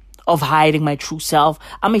tired of hiding my true self.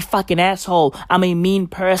 I'm a fucking asshole. I'm a mean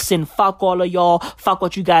person. Fuck all of y'all. Fuck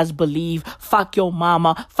what you guys believe. Fuck your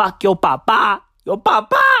mama. Fuck your papa.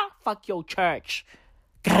 Fuck your church.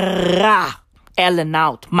 Grrrah. Ellen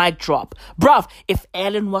out. Mic drop. Bruv, if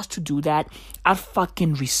Ellen was to do that, I'd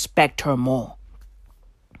fucking respect her more.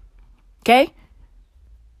 Okay?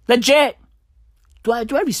 Legit. Do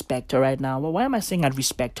I respect her right now? Well, why am I saying I'd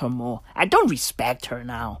respect her more? I don't respect her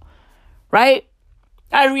now. Right?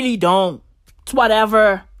 I really don't. It's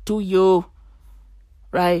whatever. Do you.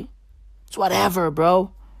 Right? It's whatever,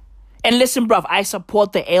 bro. And listen, bruv, I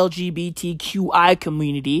support the LGBTQI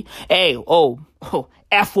community. Hey,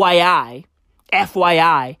 FYI,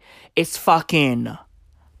 it's fucking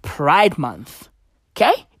Pride Month.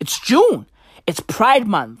 Okay? It's June. It's Pride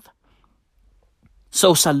Month.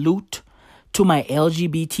 So salute to my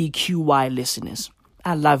LGBTQI listeners.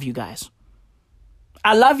 I love you guys.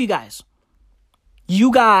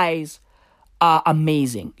 You guys are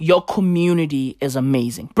amazing. Your community is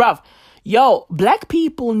amazing. Bruv, black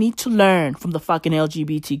people need to learn from the fucking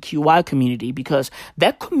LGBTQI community because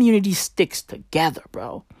that community sticks together,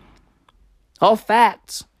 bro. All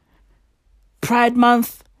facts. Pride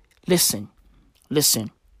Month, listen.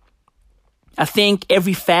 I think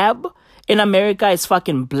every fab in America is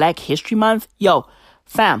fucking Black History Month.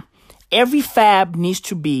 Fam, every fab needs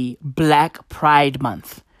to be Black Pride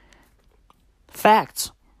Month.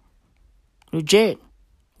 Facts. Legit.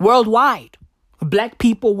 Worldwide. Black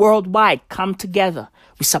people worldwide come together.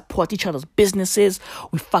 We support each other's businesses.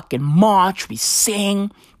 We fucking march. We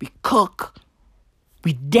sing. We cook.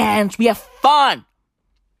 We dance. We have fun.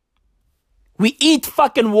 We eat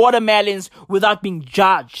fucking watermelons without being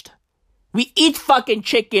judged. We eat fucking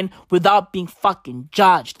chicken without being fucking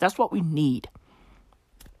judged. That's what we need.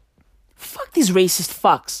 Fuck these racist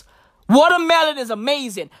fucks. Watermelon is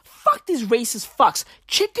amazing. Fuck these racist fucks.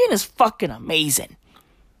 Chicken is fucking amazing.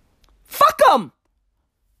 Fuck them.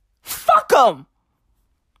 Fuck them.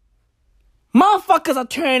 Motherfuckers are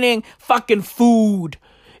turning fucking food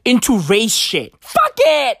into race shit. Fuck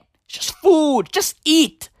it. It's just food. Just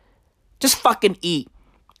eat. Just fucking eat.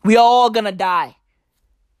 We all gonna die.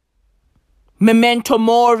 Memento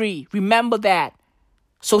mori. Remember that.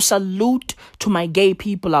 So salute to my gay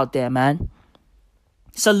people out there, man.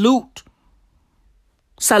 Salute.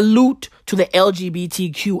 Salute to the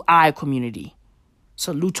LGBTQI community.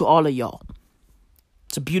 Salute to all of y'all.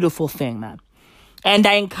 It's a beautiful thing, man. And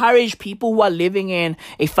I encourage people who are living in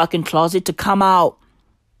a fucking closet to come out.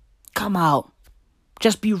 Come out.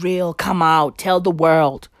 Just be real. Come out. Tell the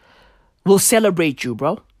world. We'll celebrate you,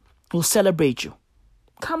 bro. We'll celebrate you.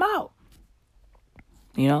 Come out.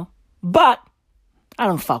 You know? But I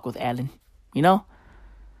don't fuck with Ellen. You know?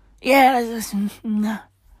 Yeah.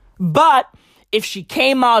 But if she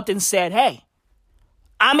came out and said, hey,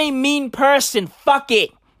 I'm a mean person. Fuck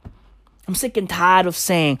it. I'm sick and tired of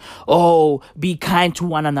saying, oh, be kind to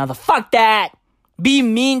one another. Fuck that. Be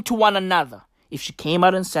mean to one another. If she came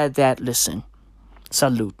out and said that, listen,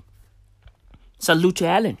 salute. Salute to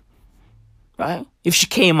Ellen. Right? If she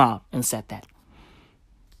came out and said that,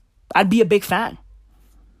 I'd be a big fan.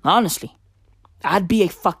 Honestly. I'd be a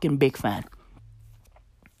fucking big fan.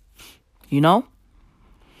 You know?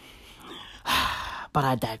 But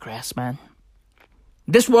I digress, man.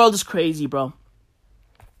 This world is crazy, bro.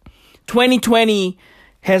 2020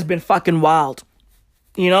 has been fucking wild.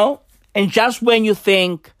 You know? And just when you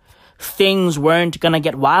think things weren't gonna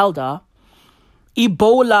get wilder,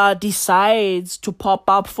 Ebola decides to pop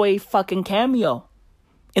up for a fucking cameo.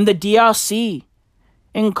 In the DRC.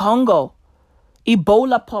 In Congo.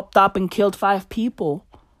 Ebola popped up and killed 5 people.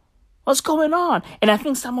 What's going on? And I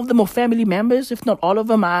think some of them are family members, if not all of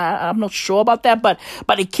them. I'm not sure about that, but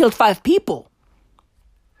it killed 5 people.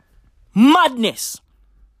 Madness.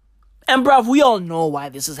 And bruv, we all know why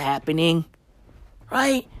this is happening.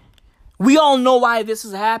 Right? We all know why this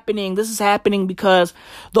is happening. This is happening because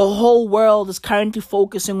the whole world is currently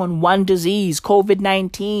focusing on one disease,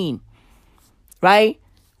 COVID-19. Right?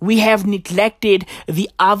 We have neglected the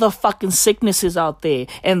other fucking sicknesses out there,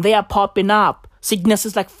 and they are popping up.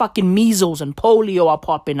 Sicknesses like fucking measles and polio are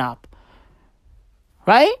popping up.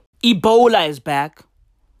 Right? Ebola is back.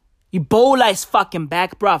 Ebola is fucking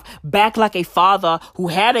back, bruv. Back like a father who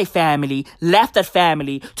had a family, left that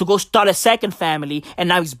family to go start a second family, and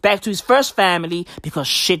now he's back to his first family because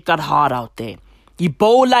shit got hard out there.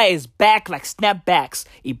 Ebola is back like snapbacks.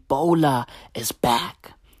 Ebola is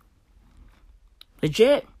back.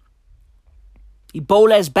 Legit.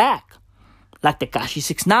 Ebola is back. Like Tekashi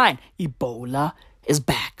 6ix9ine. Ebola is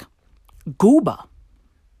back. Gooba.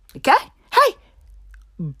 Okay? Hey!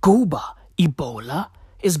 Gooba. Ebola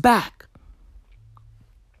is back.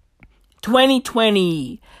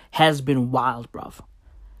 2020 has been wild, bruv.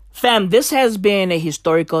 Fam, this has been a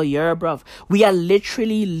historical year, bruv. We are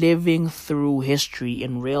literally living through history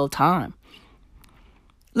in real time.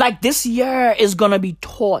 Like, this year is gonna be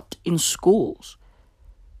taught in schools.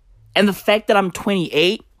 And the fact that I'm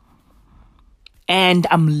 28 and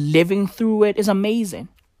I'm living through it is amazing.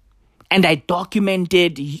 And I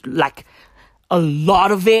documented, like, a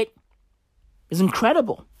lot of it. Is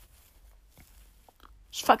incredible.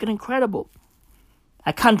 It's fucking incredible.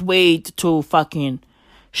 I can't wait to fucking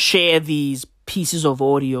share these pieces of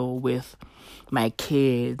audio with my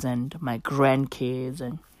kids and my grandkids,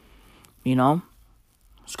 and, you know,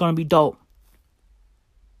 it's gonna be dope.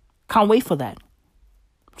 Can't wait for that.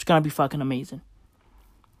 It's gonna be fucking amazing.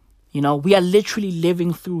 You know, we are literally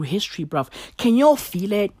living through history, bruv. Can y'all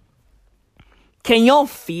feel it? Can y'all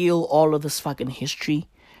feel all of this fucking history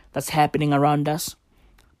that's happening around us?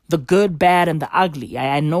 The good, bad, and the ugly.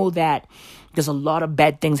 I know that there's a lot of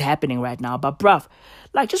bad things happening right now, but bruv,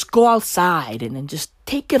 like, just go outside and just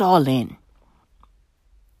take it all in.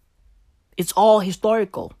 It's all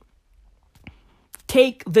historical.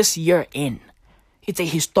 Take this year in. It's a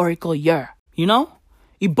historical year, you know?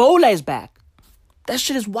 Ebola is back. That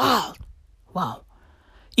shit is wild. Wow.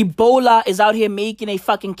 Ebola is out here making a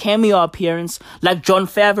fucking cameo appearance like Jon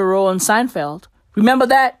Favreau on Seinfeld. Remember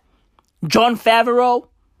that? Jon Favreau,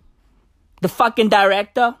 the fucking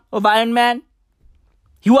director of Iron Man.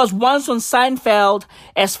 He was once on Seinfeld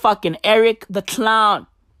as fucking Eric the Clown.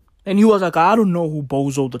 And he was like, I don't know who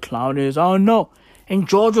Bozo the Clown is. I don't know. And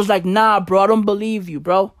George was like, nah, bro, I don't believe you,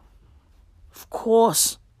 bro. Of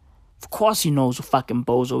course he knows who fucking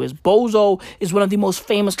Bozo is. Bozo is one of the most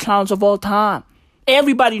famous clowns of all time.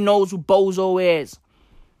 Everybody knows who Bozo is.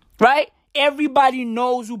 Right? Everybody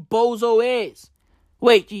knows who Bozo is.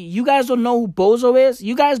 Wait, you guys don't know who Bozo is?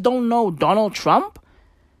 You guys don't know Donald Trump?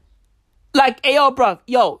 Like, hey,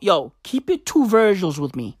 yo, keep it 2 Virgils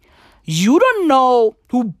with me. You don't know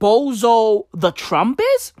who Bozo the Trump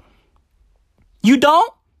is? You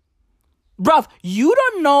don't? Bruv, you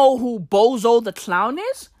don't know who Bozo the Clown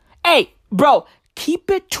is? Hey, bro, keep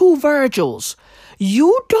it 2 Virgils.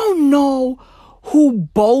 You don't know who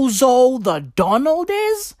Bozo the Donald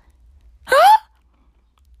is? Huh?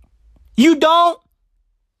 You don't?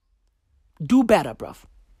 Do better, bruv.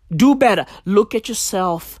 Do better. Look at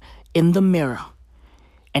yourself in the mirror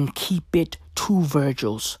and keep it 2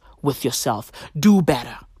 Virgils with yourself. Do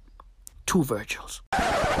better. 2 Virgils.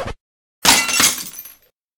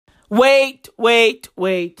 Wait.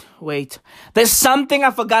 There's something I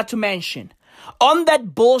forgot to mention. On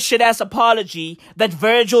that bullshit ass apology that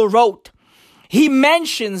Virgil wrote, he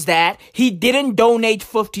mentions that he didn't donate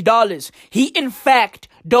 $50. He in fact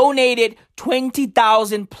donated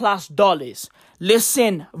 $20,000 plus.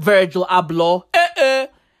 Listen, Virgil Abloh.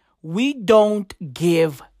 We don't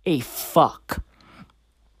give a fuck.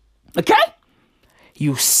 Okay?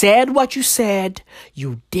 You said what you said,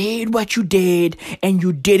 you did what you did, and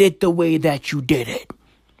you did it the way that you did it.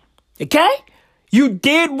 Okay? You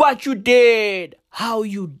did what you did, how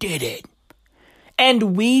you did it.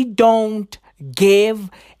 And we don't give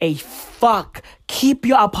a fuck. Keep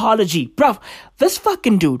your apology. Bruv, this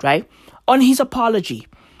fucking dude, right? On his apology,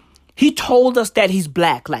 he told us that he's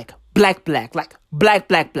black, like black.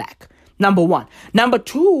 Number 1. Number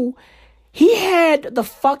 2, he had the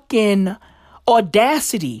fucking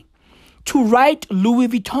audacity to write Louis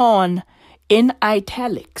Vuitton in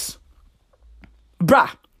italics.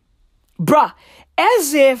 Bruh,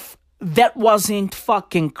 as if that wasn't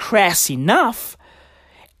fucking crass enough,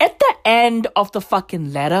 at the end of the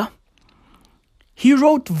fucking letter, he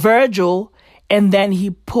wrote Virgil and then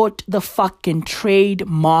he put the fucking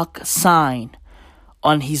trademark sign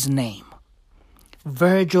on his name.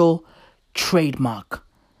 Virgil trademark.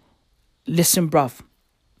 Listen, bruv.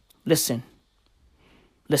 Listen.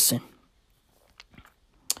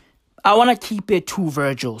 I want to keep it 2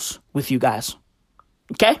 Virgils with you guys.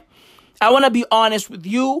 Okay? I want to be honest with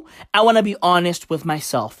you. I want to be honest with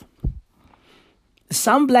myself.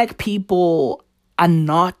 Some black people are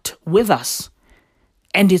not with us.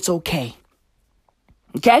 And it's okay.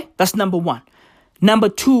 Okay? That's number 1. Number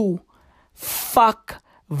 2, fuck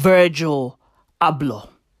Virgil Abloh.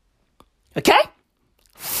 Okay?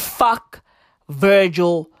 Fuck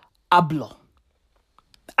Virgil Abloh.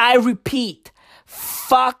 I repeat,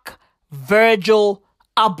 fuck Virgil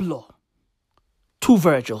Abloh. 2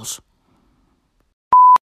 Virgils.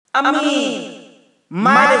 I mean,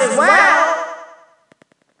 might as well.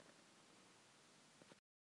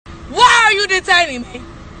 Why are you detaining me?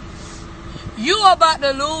 You about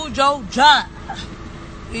to lose your job.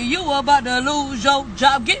 You about to lose your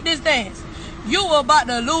job. Get this dance. You about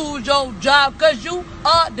to lose your job because you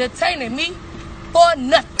are detaining me for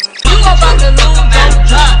nothing. You about to lose your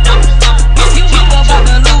job. You about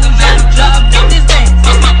to lose your job. Get this dance.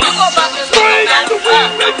 You about to lose your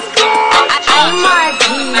job. Oh my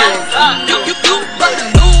goodness. You about to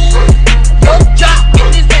lose your job. Get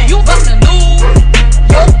this dance. You about to lose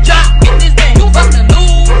your job. Get this dance. You about to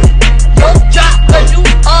lose your job because you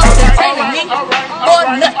are detaining me for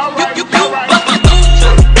nothing. You about to lose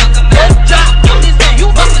your job. Get this dance. You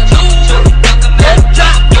about to lose your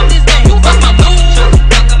job. Get this dance. You about to lose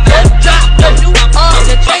your job because you are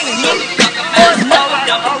detaining me for nothing.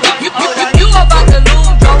 You about to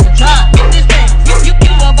lose your job. Get this dance.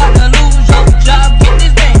 You about to lose your job. Get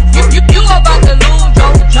this dance. You about to lose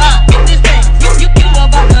your job. Get this dance. You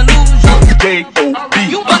about to lose your J-O-B.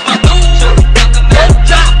 You about to lose your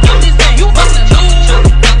job. Get this dance. You about to lose your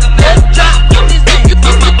job. Get this dance. You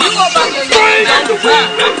about to lose your job.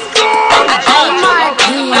 Oh my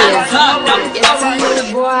goodness. It's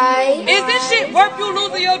you, boy. Is this shit worth you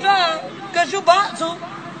losing your job? Cause you bought to?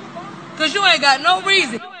 Cause you ain't got no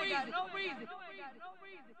reason.